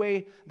changes the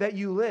way that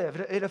you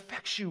live. It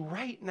affects you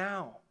right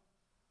now.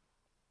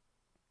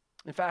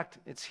 In fact,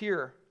 it's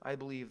here, I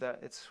believe, that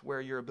it's where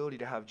your ability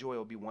to have joy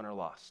will be won or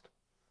lost.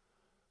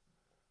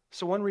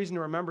 So one reason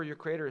to remember your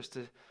Creator is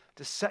to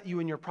set you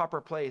in your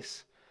proper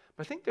place.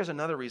 But I think there's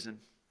another reason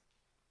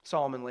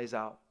Solomon lays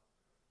out.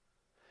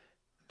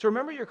 To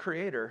remember your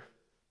Creator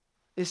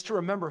is to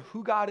remember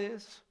who God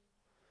is,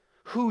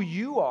 who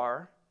you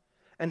are,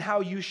 and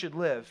how you should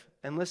live.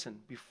 And listen,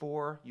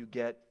 before you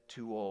get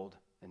too old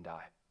and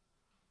die.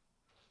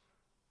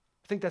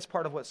 I think that's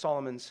part of what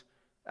Solomon's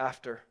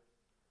after.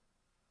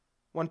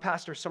 One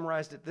pastor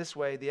summarized it this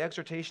way: the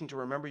exhortation to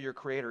remember your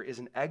Creator is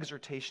an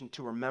exhortation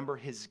to remember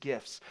His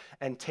gifts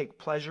and take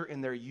pleasure in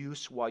their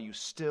use while you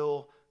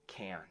still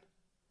can.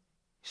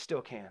 You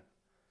still can.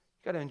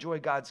 You got to enjoy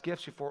God's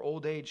gifts before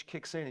old age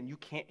kicks in and you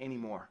can't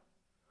anymore.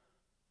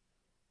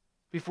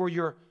 Before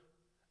you're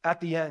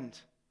at the end.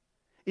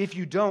 If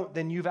you don't,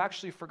 then you've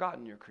actually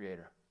forgotten your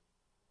Creator.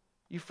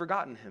 You've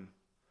forgotten Him.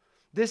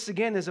 This,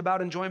 again, is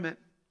about enjoyment.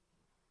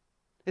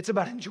 It's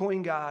about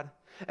enjoying God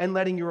and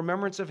letting your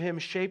remembrance of Him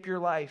shape your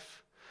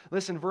life.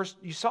 Listen,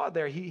 you saw it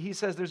there. He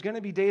says there's going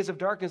to be days of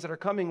darkness that are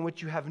coming in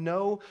which you have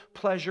no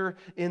pleasure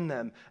in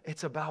them.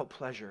 It's about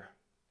pleasure.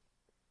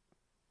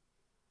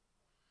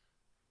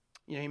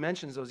 You know, he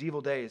mentions those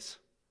evil days.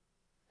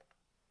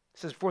 He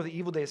says, before the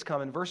evil days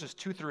come, and verses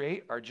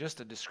 2-8 are just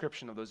a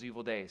description of those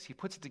evil days. He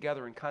puts it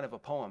together in kind of a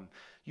poem.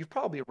 You've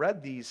probably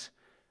read these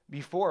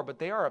before, but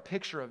they are a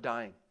picture of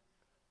dying.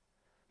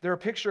 They're a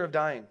picture of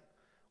dying.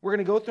 We're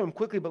going to go through them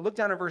quickly, but look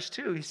down at verse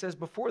 2. He says,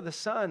 before the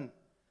sun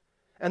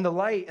and the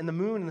light and the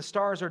moon and the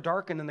stars are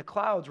darkened and the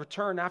clouds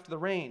return after the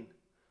rain.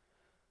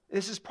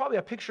 This is probably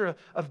a picture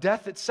of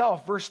death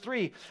itself. Verse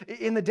 3,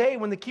 in the day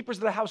when the keepers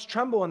of the house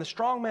tremble and the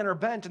strong men are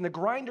bent and the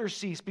grinders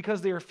cease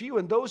because they are few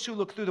and those who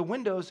look through the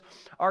windows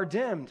are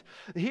dimmed.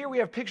 Here we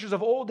have pictures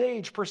of old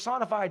age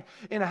personified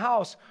in a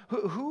house.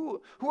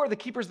 Who are the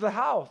keepers of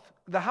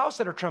the house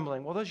that are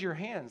trembling? Well, those are your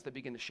hands that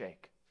begin to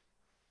shake.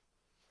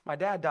 My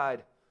dad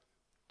died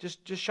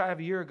just shy of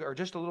a year ago, or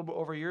just a little bit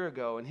over a year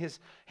ago, and his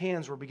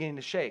hands were beginning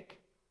to shake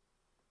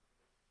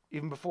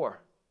even before.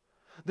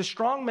 The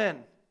strong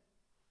men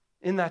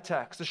in that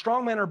text, the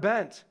strong men are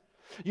bent.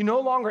 You're no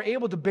longer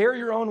able to bear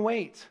your own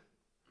weight.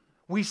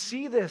 We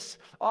see this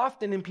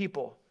often in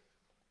people.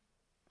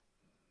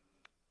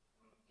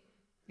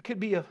 It could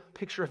be a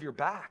picture of your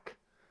back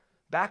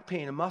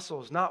pain and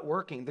muscles not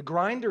working. The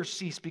grinders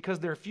cease because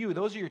they're few.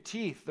 Those are your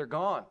teeth. They're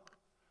gone.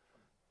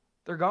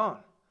 They're gone.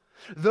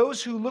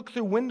 Those who look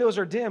through windows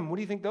are dim. What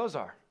do you think those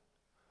are?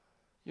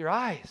 Your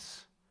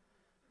eyes.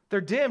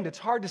 They're dimmed. It's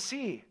hard to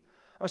see.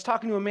 I was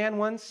talking to a man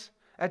once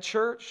at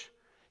church.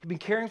 He'd been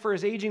caring for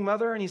his aging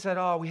mother, and he said,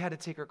 we had to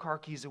take her car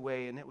keys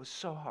away, and it was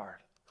so hard.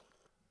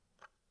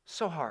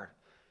 So hard.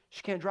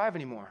 She can't drive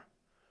anymore.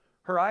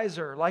 Her eyes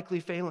are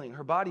likely failing.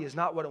 Her body is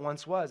not what it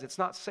once was. It's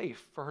not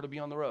safe for her to be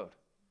on the road.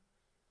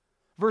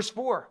 Verse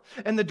 4,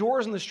 and the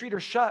doors in the street are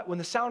shut when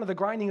the sound of the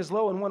grinding is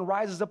low and one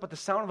rises up at the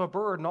sound of a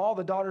bird and all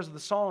the daughters of the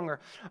song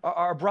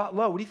are brought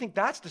low. What do you think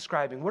that's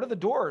describing? What are the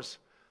doors?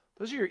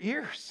 Those are your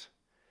ears.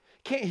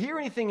 Can't hear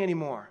anything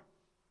anymore.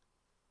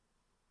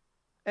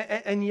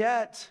 And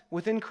yet,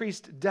 with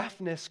increased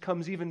deafness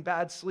comes even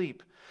bad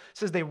sleep. It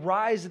says they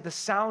rise at the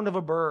sound of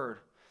a bird.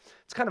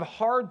 It's kind of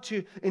hard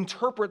to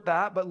interpret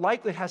that, but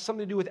likely it has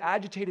something to do with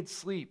agitated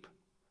sleep.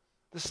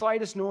 The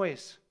slightest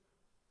noise.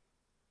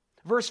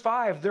 Verse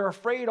 5, they're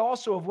afraid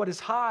also of what is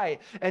high,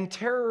 and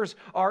terrors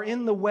are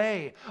in the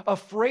way.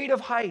 Afraid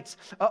of heights,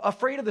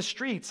 afraid of the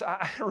streets.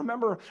 I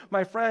remember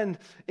my friend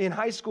in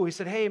high school, he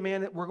said, hey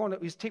man,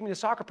 he's taking me to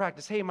soccer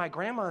practice. Hey, my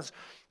grandma's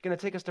going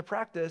to take us to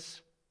practice.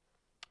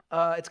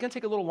 It's going to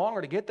take a little longer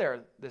to get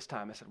there this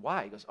time. I said,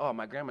 why? He goes,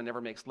 my grandma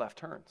never makes left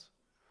turns.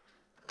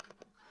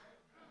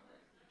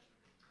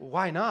 Well,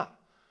 why not?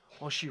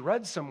 Well, she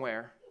read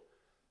somewhere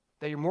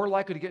that you're more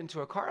likely to get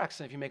into a car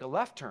accident if you make a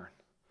left turn.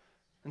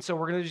 And so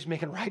we're going to just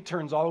making right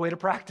turns all the way to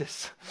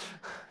practice.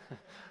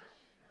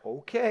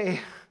 Okay.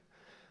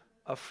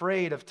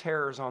 Afraid of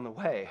terrors on the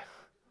way.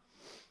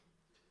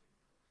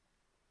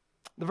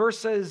 The verse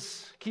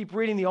says, keep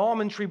reading, the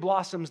almond tree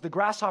blossoms, the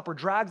grasshopper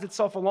drags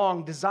itself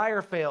along,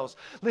 desire fails.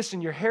 Listen,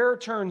 your hair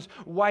turns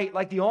white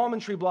like the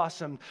almond tree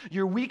blossom.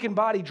 Your weakened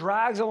body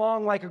drags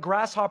along like a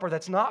grasshopper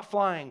that's not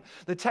flying.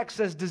 The text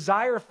says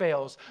desire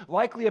fails,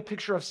 likely a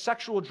picture of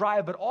sexual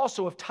drive, but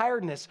also of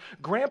tiredness.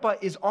 Grandpa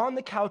is on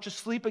the couch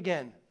asleep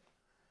again.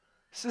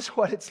 This is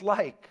what it's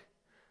like.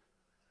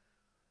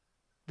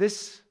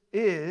 This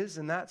is,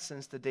 in that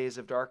sense, the days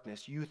of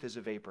darkness. Youth is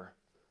a vapor.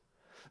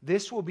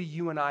 This will be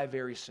you and I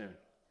very soon.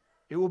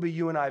 It will be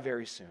you and I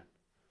very soon.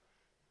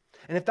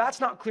 And if that's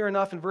not clear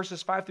enough, in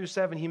verses 5 through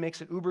 7, he makes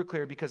it uber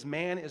clear because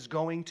man is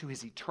going to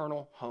his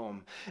eternal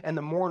home and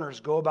the mourners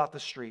go about the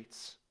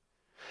streets.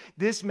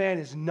 This man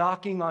is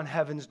knocking on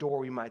heaven's door,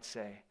 we might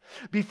say.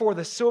 Before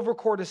the silver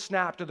cord is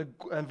snapped,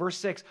 in verse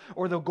 6,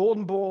 or the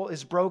golden bowl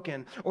is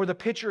broken, or the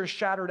pitcher is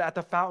shattered at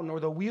the fountain, or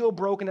the wheel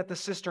broken at the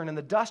cistern, and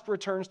the dust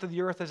returns to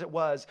the earth as it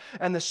was,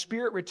 and the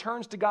spirit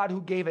returns to God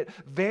who gave it.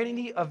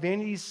 Vanity of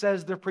vanities,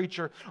 says the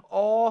preacher.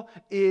 All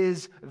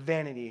is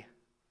vanity.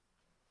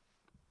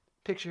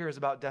 Picture here is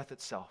about death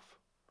itself.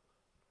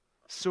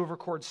 Silver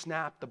cord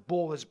snapped, the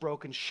bowl is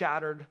broken,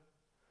 shattered,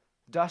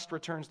 dust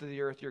returns to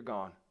the earth, you're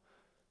gone.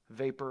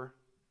 Vapor,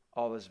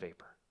 all is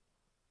vapor.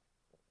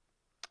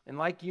 And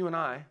like you and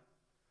I,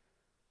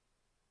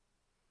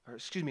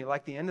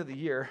 like the end of the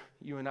year,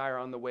 you and I are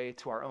on the way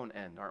to our own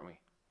end, aren't we?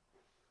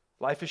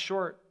 Life is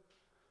short.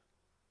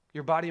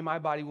 Your body and my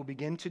body will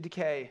begin to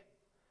decay.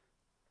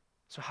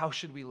 So how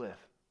should we live?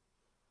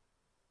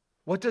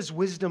 What does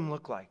wisdom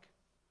look like?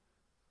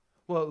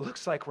 Well, it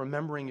looks like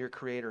remembering your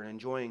Creator and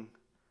enjoying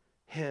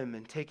Him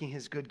and taking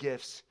His good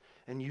gifts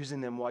and using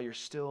them while you're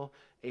still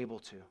able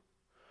to.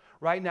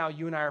 Right now,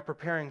 you and I are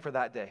preparing for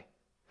that day.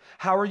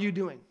 How are you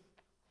doing?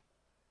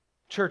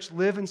 Church,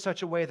 live in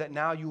such a way that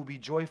now you will be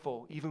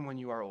joyful even when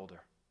you are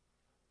older.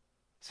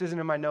 This isn't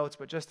in my notes,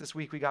 but just this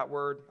week we got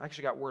word. I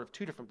actually got word of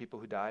 2 different people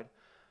who died.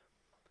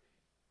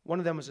 One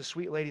of them was a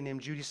sweet lady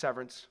named Judy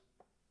Severance.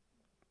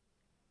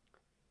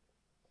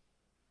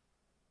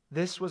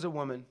 This was a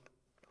woman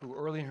who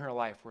early in her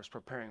life was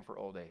preparing for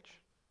old age.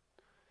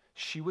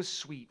 She was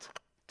sweet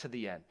to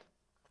the end.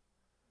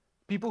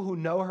 People who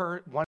know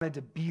her wanted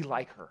to be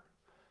like her.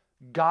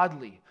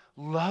 Godly,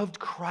 loved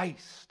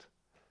Christ.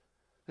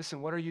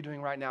 Listen, what are you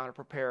doing right now to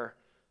prepare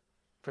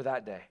for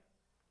that day?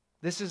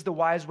 This is the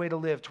wise way to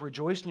live, to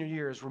rejoice in your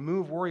years,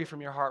 remove worry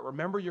from your heart,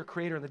 remember your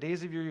Creator in the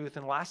days of your youth,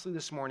 and lastly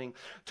this morning,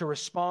 to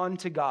respond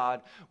to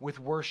God with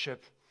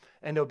worship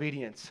and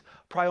obedience.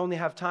 Probably only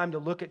have time to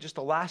look at just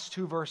the last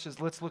 2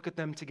 verses. Let's look at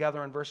them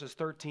together in verses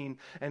 13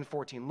 and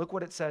 14. Look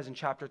what it says in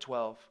chapter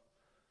 12.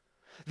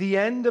 The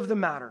end of the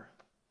matter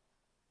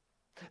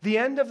The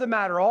end of the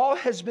matter, all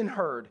has been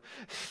heard.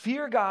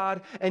 Fear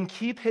God and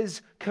keep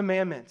his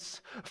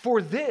commandments,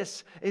 for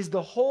this is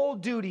the whole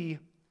duty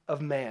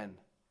of man.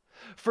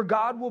 For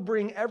God will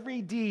bring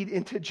every deed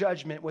into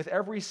judgment with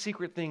every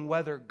secret thing,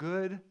 whether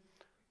good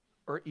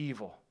or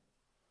evil.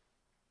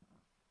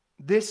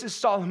 This is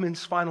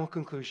Solomon's final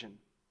conclusion.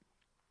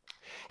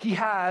 He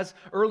has,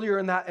 earlier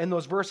in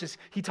those verses,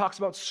 he talks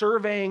about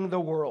surveying the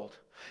world.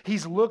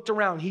 He's looked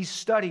around, he's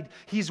studied,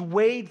 he's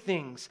weighed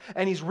things,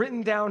 and he's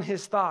written down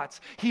his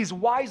thoughts. He's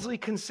wisely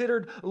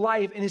considered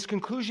life, and his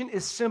conclusion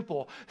is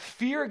simple: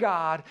 fear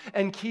God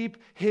and keep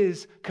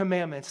his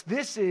commandments.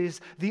 This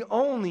is the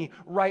only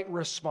right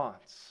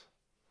response.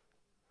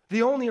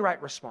 The only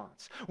right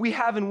response. We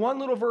have in one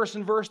little verse,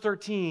 in verse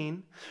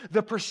 13,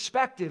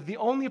 the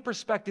only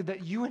perspective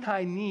that you and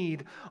I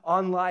need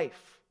on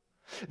life.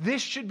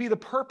 This should be the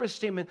purpose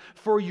statement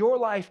for your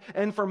life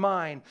and for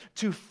mine,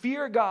 to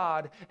fear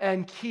God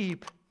and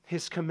keep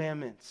his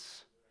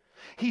commandments.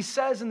 He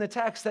says in the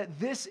text that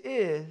this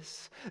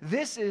is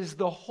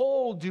the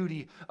whole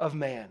duty of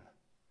man.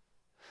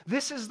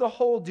 This is the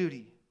whole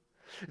duty.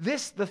 The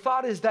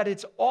thought is that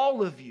it's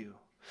all of you.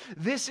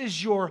 This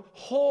is your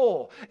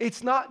whole.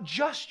 It's not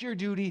just your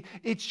duty,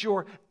 it's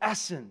your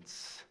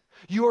essence.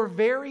 Your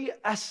very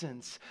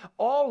essence,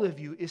 all of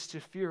you, is to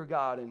fear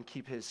God and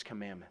keep his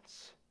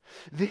commandments.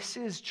 This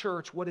is,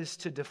 church, what is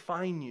to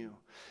define you.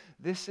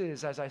 This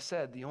is, as I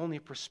said, the only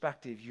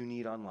perspective you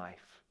need on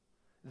life.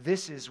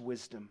 This is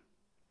wisdom.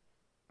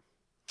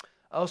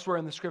 Elsewhere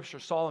in the scripture,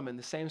 Solomon,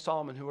 the same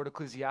Solomon who wrote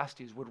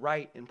Ecclesiastes, would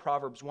write in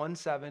Proverbs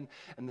 1:7,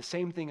 and the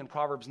same thing in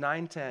Proverbs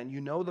 9:10.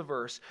 You know the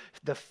verse: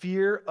 the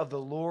fear of the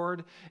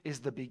Lord is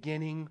the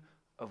beginning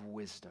of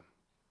wisdom.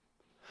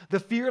 The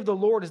fear of the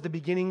Lord is the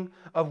beginning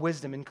of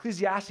wisdom. In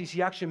Ecclesiastes,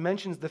 he actually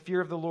mentions the fear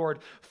of the Lord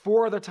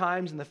 4 other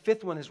times, and the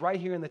 5th one is right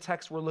here in the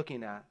text we're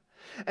looking at.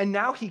 And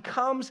now he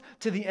comes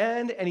to the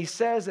end, and he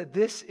says that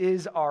this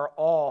is our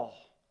all.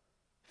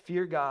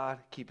 Fear God,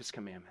 keep his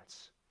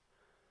commandments.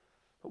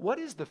 But what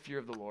is the fear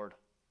of the Lord?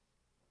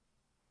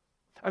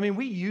 I mean,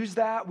 we use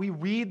that. We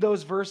read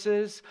those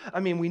verses. I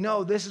mean, we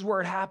know this is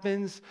where it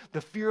happens.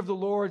 The fear of the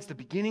Lord is the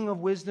beginning of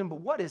wisdom.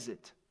 But what is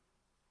it?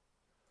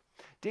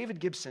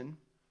 David Gibson,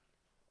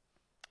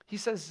 he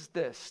says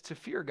this: to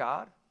fear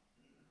God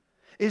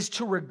is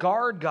to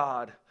regard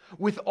God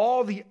with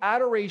all the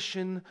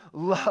adoration,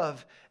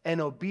 love,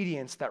 and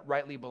obedience that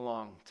rightly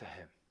belong to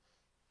him.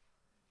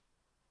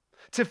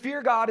 To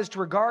fear God is to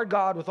regard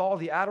God with all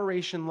the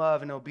adoration,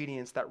 love, and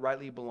obedience that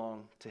rightly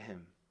belong to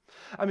him.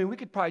 I mean, we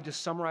could probably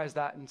just summarize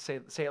that and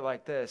say it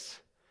like this: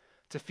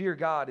 to fear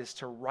God is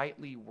to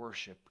rightly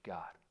worship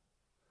God.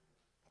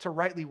 To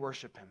rightly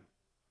worship him.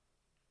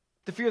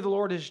 The fear of the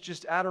Lord is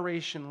just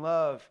adoration,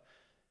 love,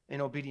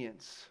 and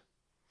obedience.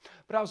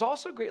 But I was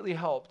also greatly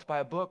helped by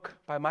a book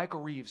by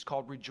Michael Reeves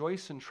called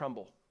Rejoice and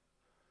Tremble.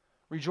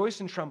 Rejoice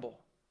and Tremble.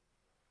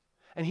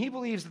 And he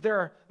believes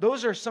that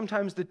those are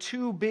sometimes the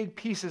two big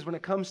pieces when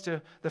it comes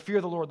to the fear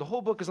of the Lord. The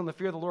whole book is on the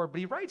fear of the Lord, but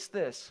he writes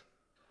this.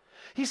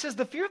 He says,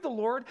 the fear of the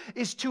Lord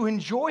is to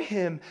enjoy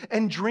him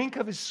and drink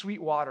of his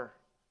sweet water.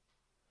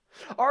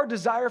 Our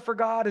desire for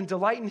God and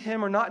delight in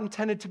him are not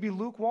intended to be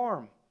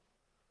lukewarm,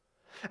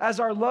 as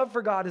our love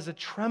for God is a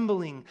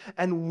trembling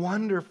and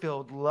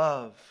wonder-filled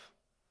love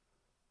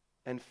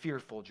and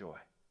fearful joy.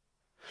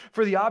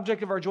 For the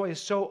object of our joy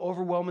is so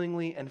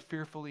overwhelmingly and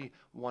fearfully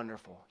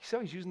wonderful. You see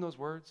how he's using those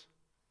words?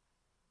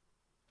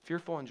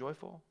 Fearful and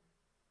joyful.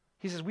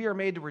 He says we are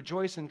made to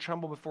rejoice and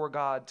tremble before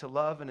God, to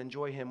love and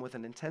enjoy him with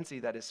an intensity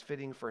that is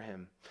fitting for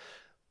him.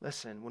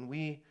 Listen, when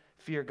we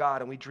fear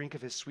God and we drink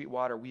of his sweet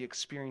water, we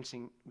experience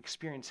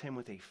him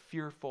with a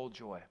fearful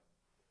joy.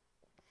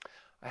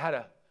 I had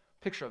a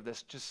picture of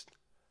this just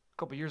a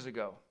couple years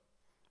ago.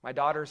 My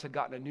daughters had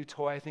gotten a new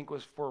toy, I think it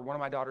was for one of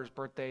my daughter's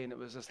birthday, and it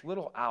was this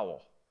little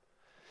owl.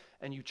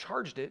 And you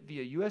charged it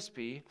via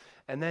USB,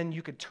 and then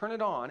you could turn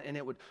it on, and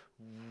it would,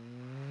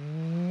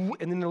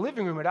 and in the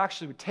living room, it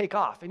actually would take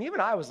off. And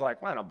even I was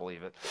like, well, I don't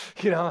believe it.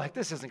 Like,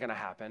 this isn't going to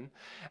happen.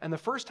 And the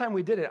first time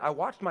we did it, I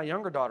watched my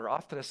younger daughter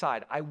off to the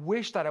side. I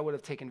wish that I would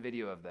have taken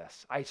video of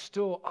this.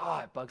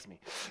 It bugs me.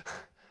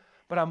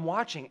 But I'm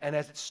watching, and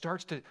as it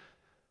starts to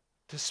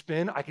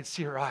spin, I could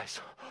see her eyes.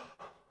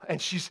 And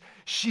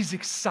she's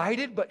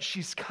excited, but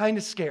she's kind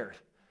of scared.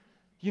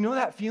 You know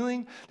that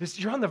feeling?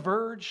 You're on the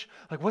verge,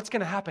 like what's going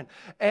to happen?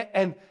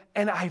 And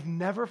I've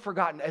never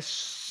forgotten, as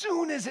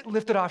soon as it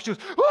lifted off, she was,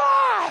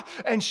 ah!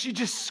 And she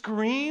just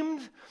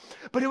screamed.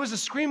 But it was a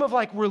scream of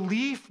like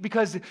relief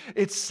because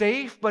it's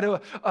safe,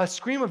 but a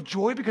scream of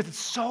joy because it's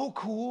so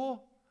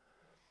cool.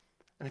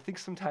 And I think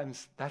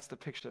sometimes that's the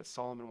picture that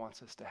Solomon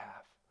wants us to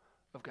have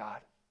of God.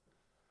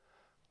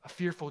 A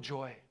fearful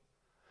joy.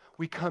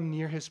 We come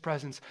near his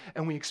presence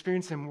and we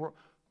experience him.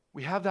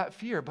 We have that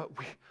fear, but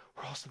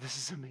we're also, this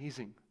is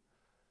amazing.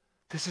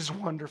 This is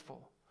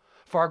wonderful.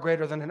 Far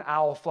greater than an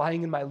owl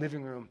flying in my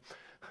living room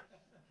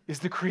is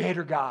the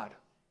Creator God.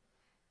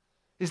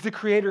 Is the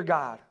Creator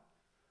God.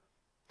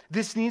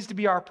 This needs to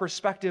be our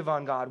perspective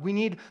on God. We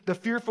need the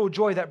fearful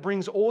joy that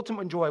brings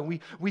ultimate joy.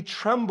 We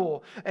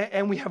tremble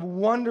and we have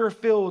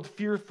wonder-filled,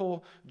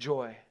 fearful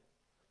joy.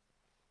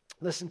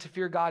 Listen, to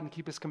fear God and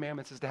keep His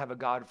commandments is to have a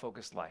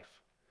God-focused life.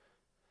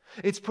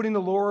 It's putting the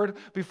Lord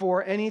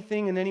before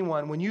anything and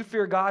anyone. When you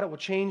fear God, it will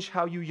change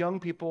how you young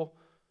people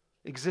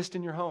exist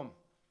in your home.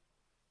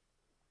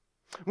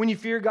 When you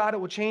fear God, it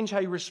will change how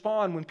you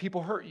respond when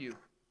people hurt you.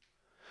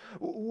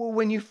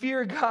 When you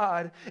fear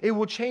God, it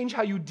will change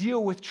how you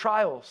deal with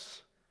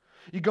trials.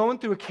 You're going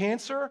through a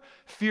cancer,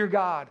 fear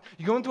God.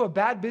 You're going through a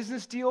bad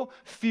business deal,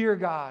 fear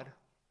God.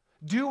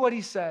 Do what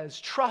He says.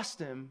 Trust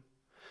Him.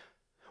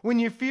 When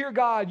you fear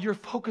God, your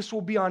focus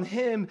will be on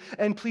Him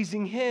and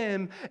pleasing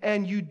Him,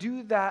 and you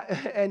do that,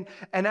 and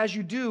as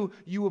you do,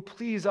 you will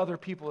please other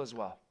people as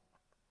well.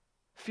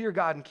 Fear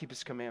God and keep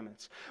His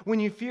commandments. When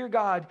you fear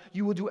God,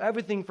 you will do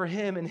everything for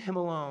Him and Him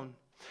alone.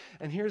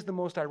 And here's the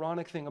most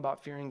ironic thing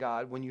about fearing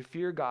God. When you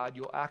fear God,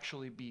 you'll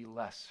actually be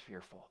less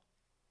fearful.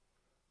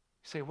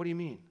 You say, what do you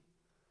mean?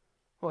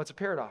 Well, it's a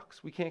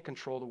paradox. We can't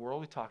control the world.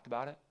 We talked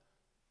about it.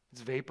 It's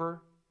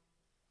vapor.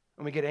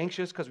 And we get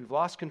anxious because we've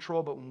lost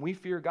control. But when we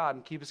fear God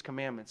and keep His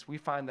commandments, we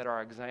find that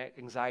our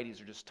anxieties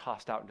are just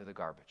tossed out into the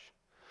garbage.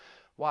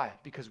 Why?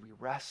 Because we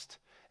rest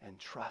and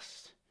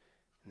trust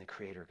in the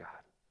Creator God.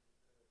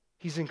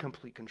 He's in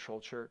complete control,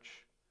 church.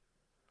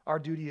 Our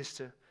duty is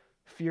to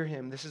fear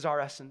Him. This is our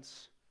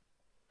essence.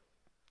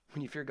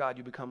 When you fear God,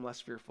 you become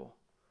less fearful.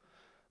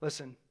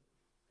 Listen,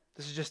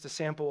 this is just a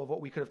sample of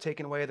what we could have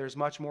taken away. There's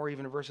much more,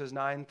 even in verses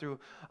 9 through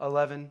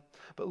 11.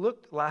 But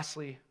look,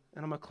 lastly,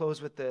 and I'm going to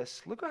close with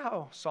this. Look at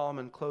how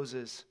Solomon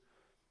closes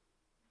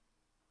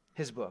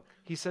his book.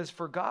 He says,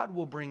 "For God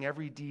will bring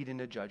every deed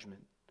into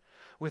judgment,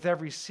 with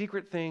every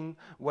secret thing,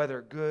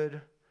 whether good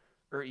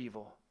or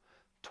evil."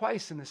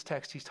 Twice in this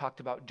text, he's talked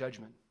about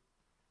judgment.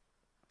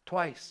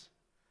 Twice.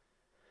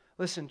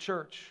 Listen,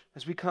 church,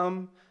 as we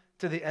come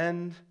to the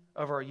end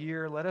of our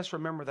year, let us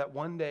remember that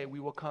one day we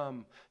will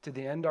come to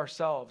the end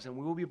ourselves and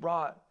we will be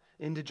brought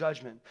into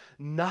judgment.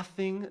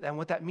 Nothing, and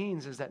what that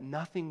means is that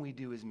nothing we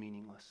do is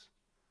meaningless.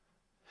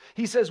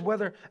 He says,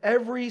 whether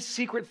every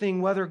secret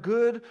thing, whether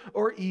good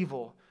or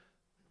evil,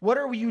 what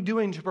are you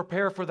doing to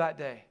prepare for that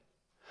day?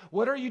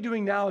 What are you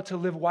doing now to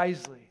live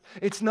wisely?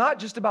 It's not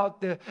just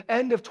about the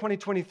end of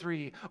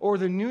 2023 or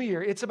the new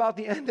year. It's about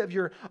the end of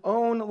your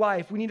own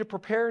life. We need to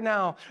prepare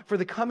now for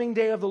the coming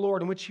day of the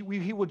Lord in which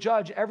He will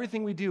judge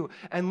everything we do.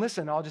 And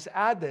listen, I'll just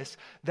add this.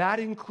 That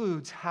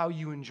includes how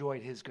you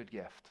enjoyed His good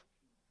gift.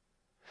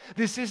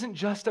 This isn't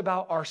just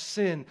about our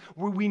sin.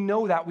 We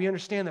know that. We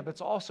understand that. But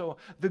it's also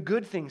the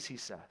good things He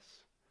says,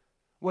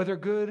 whether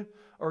good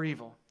or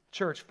evil.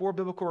 Church, 4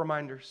 biblical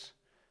reminders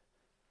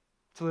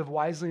to live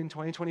wisely in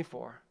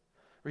 2024.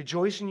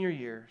 Rejoice in your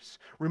years.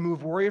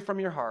 Remove worry from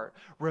your heart.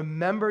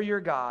 Remember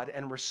your God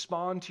and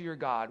respond to your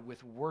God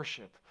with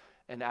worship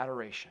and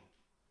adoration.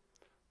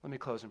 Let me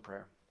close in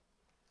prayer.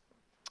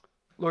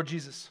 Lord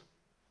Jesus,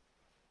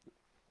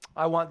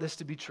 I want this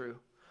to be true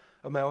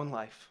of my own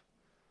life.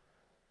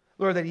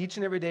 Lord, that each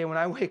and every day when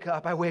I wake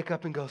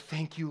up and go,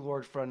 thank you,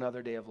 Lord, for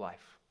another day of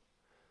life.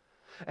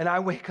 And I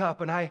wake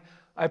up and I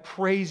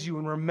praise you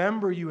and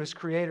remember you as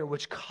Creator,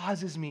 which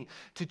causes me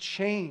to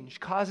change,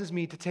 causes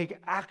me to take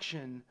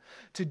action,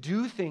 to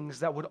do things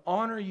that would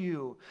honor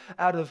you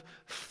out of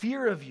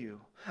fear of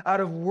you,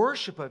 out of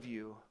worship of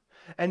you,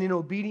 and in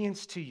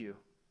obedience to you.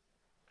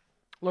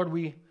 Lord,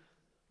 we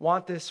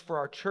want this for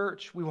our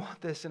church. We want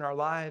this in our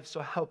lives,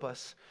 so help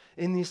us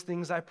in these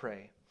things, I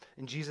pray.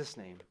 In Jesus'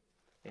 name,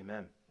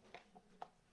 amen.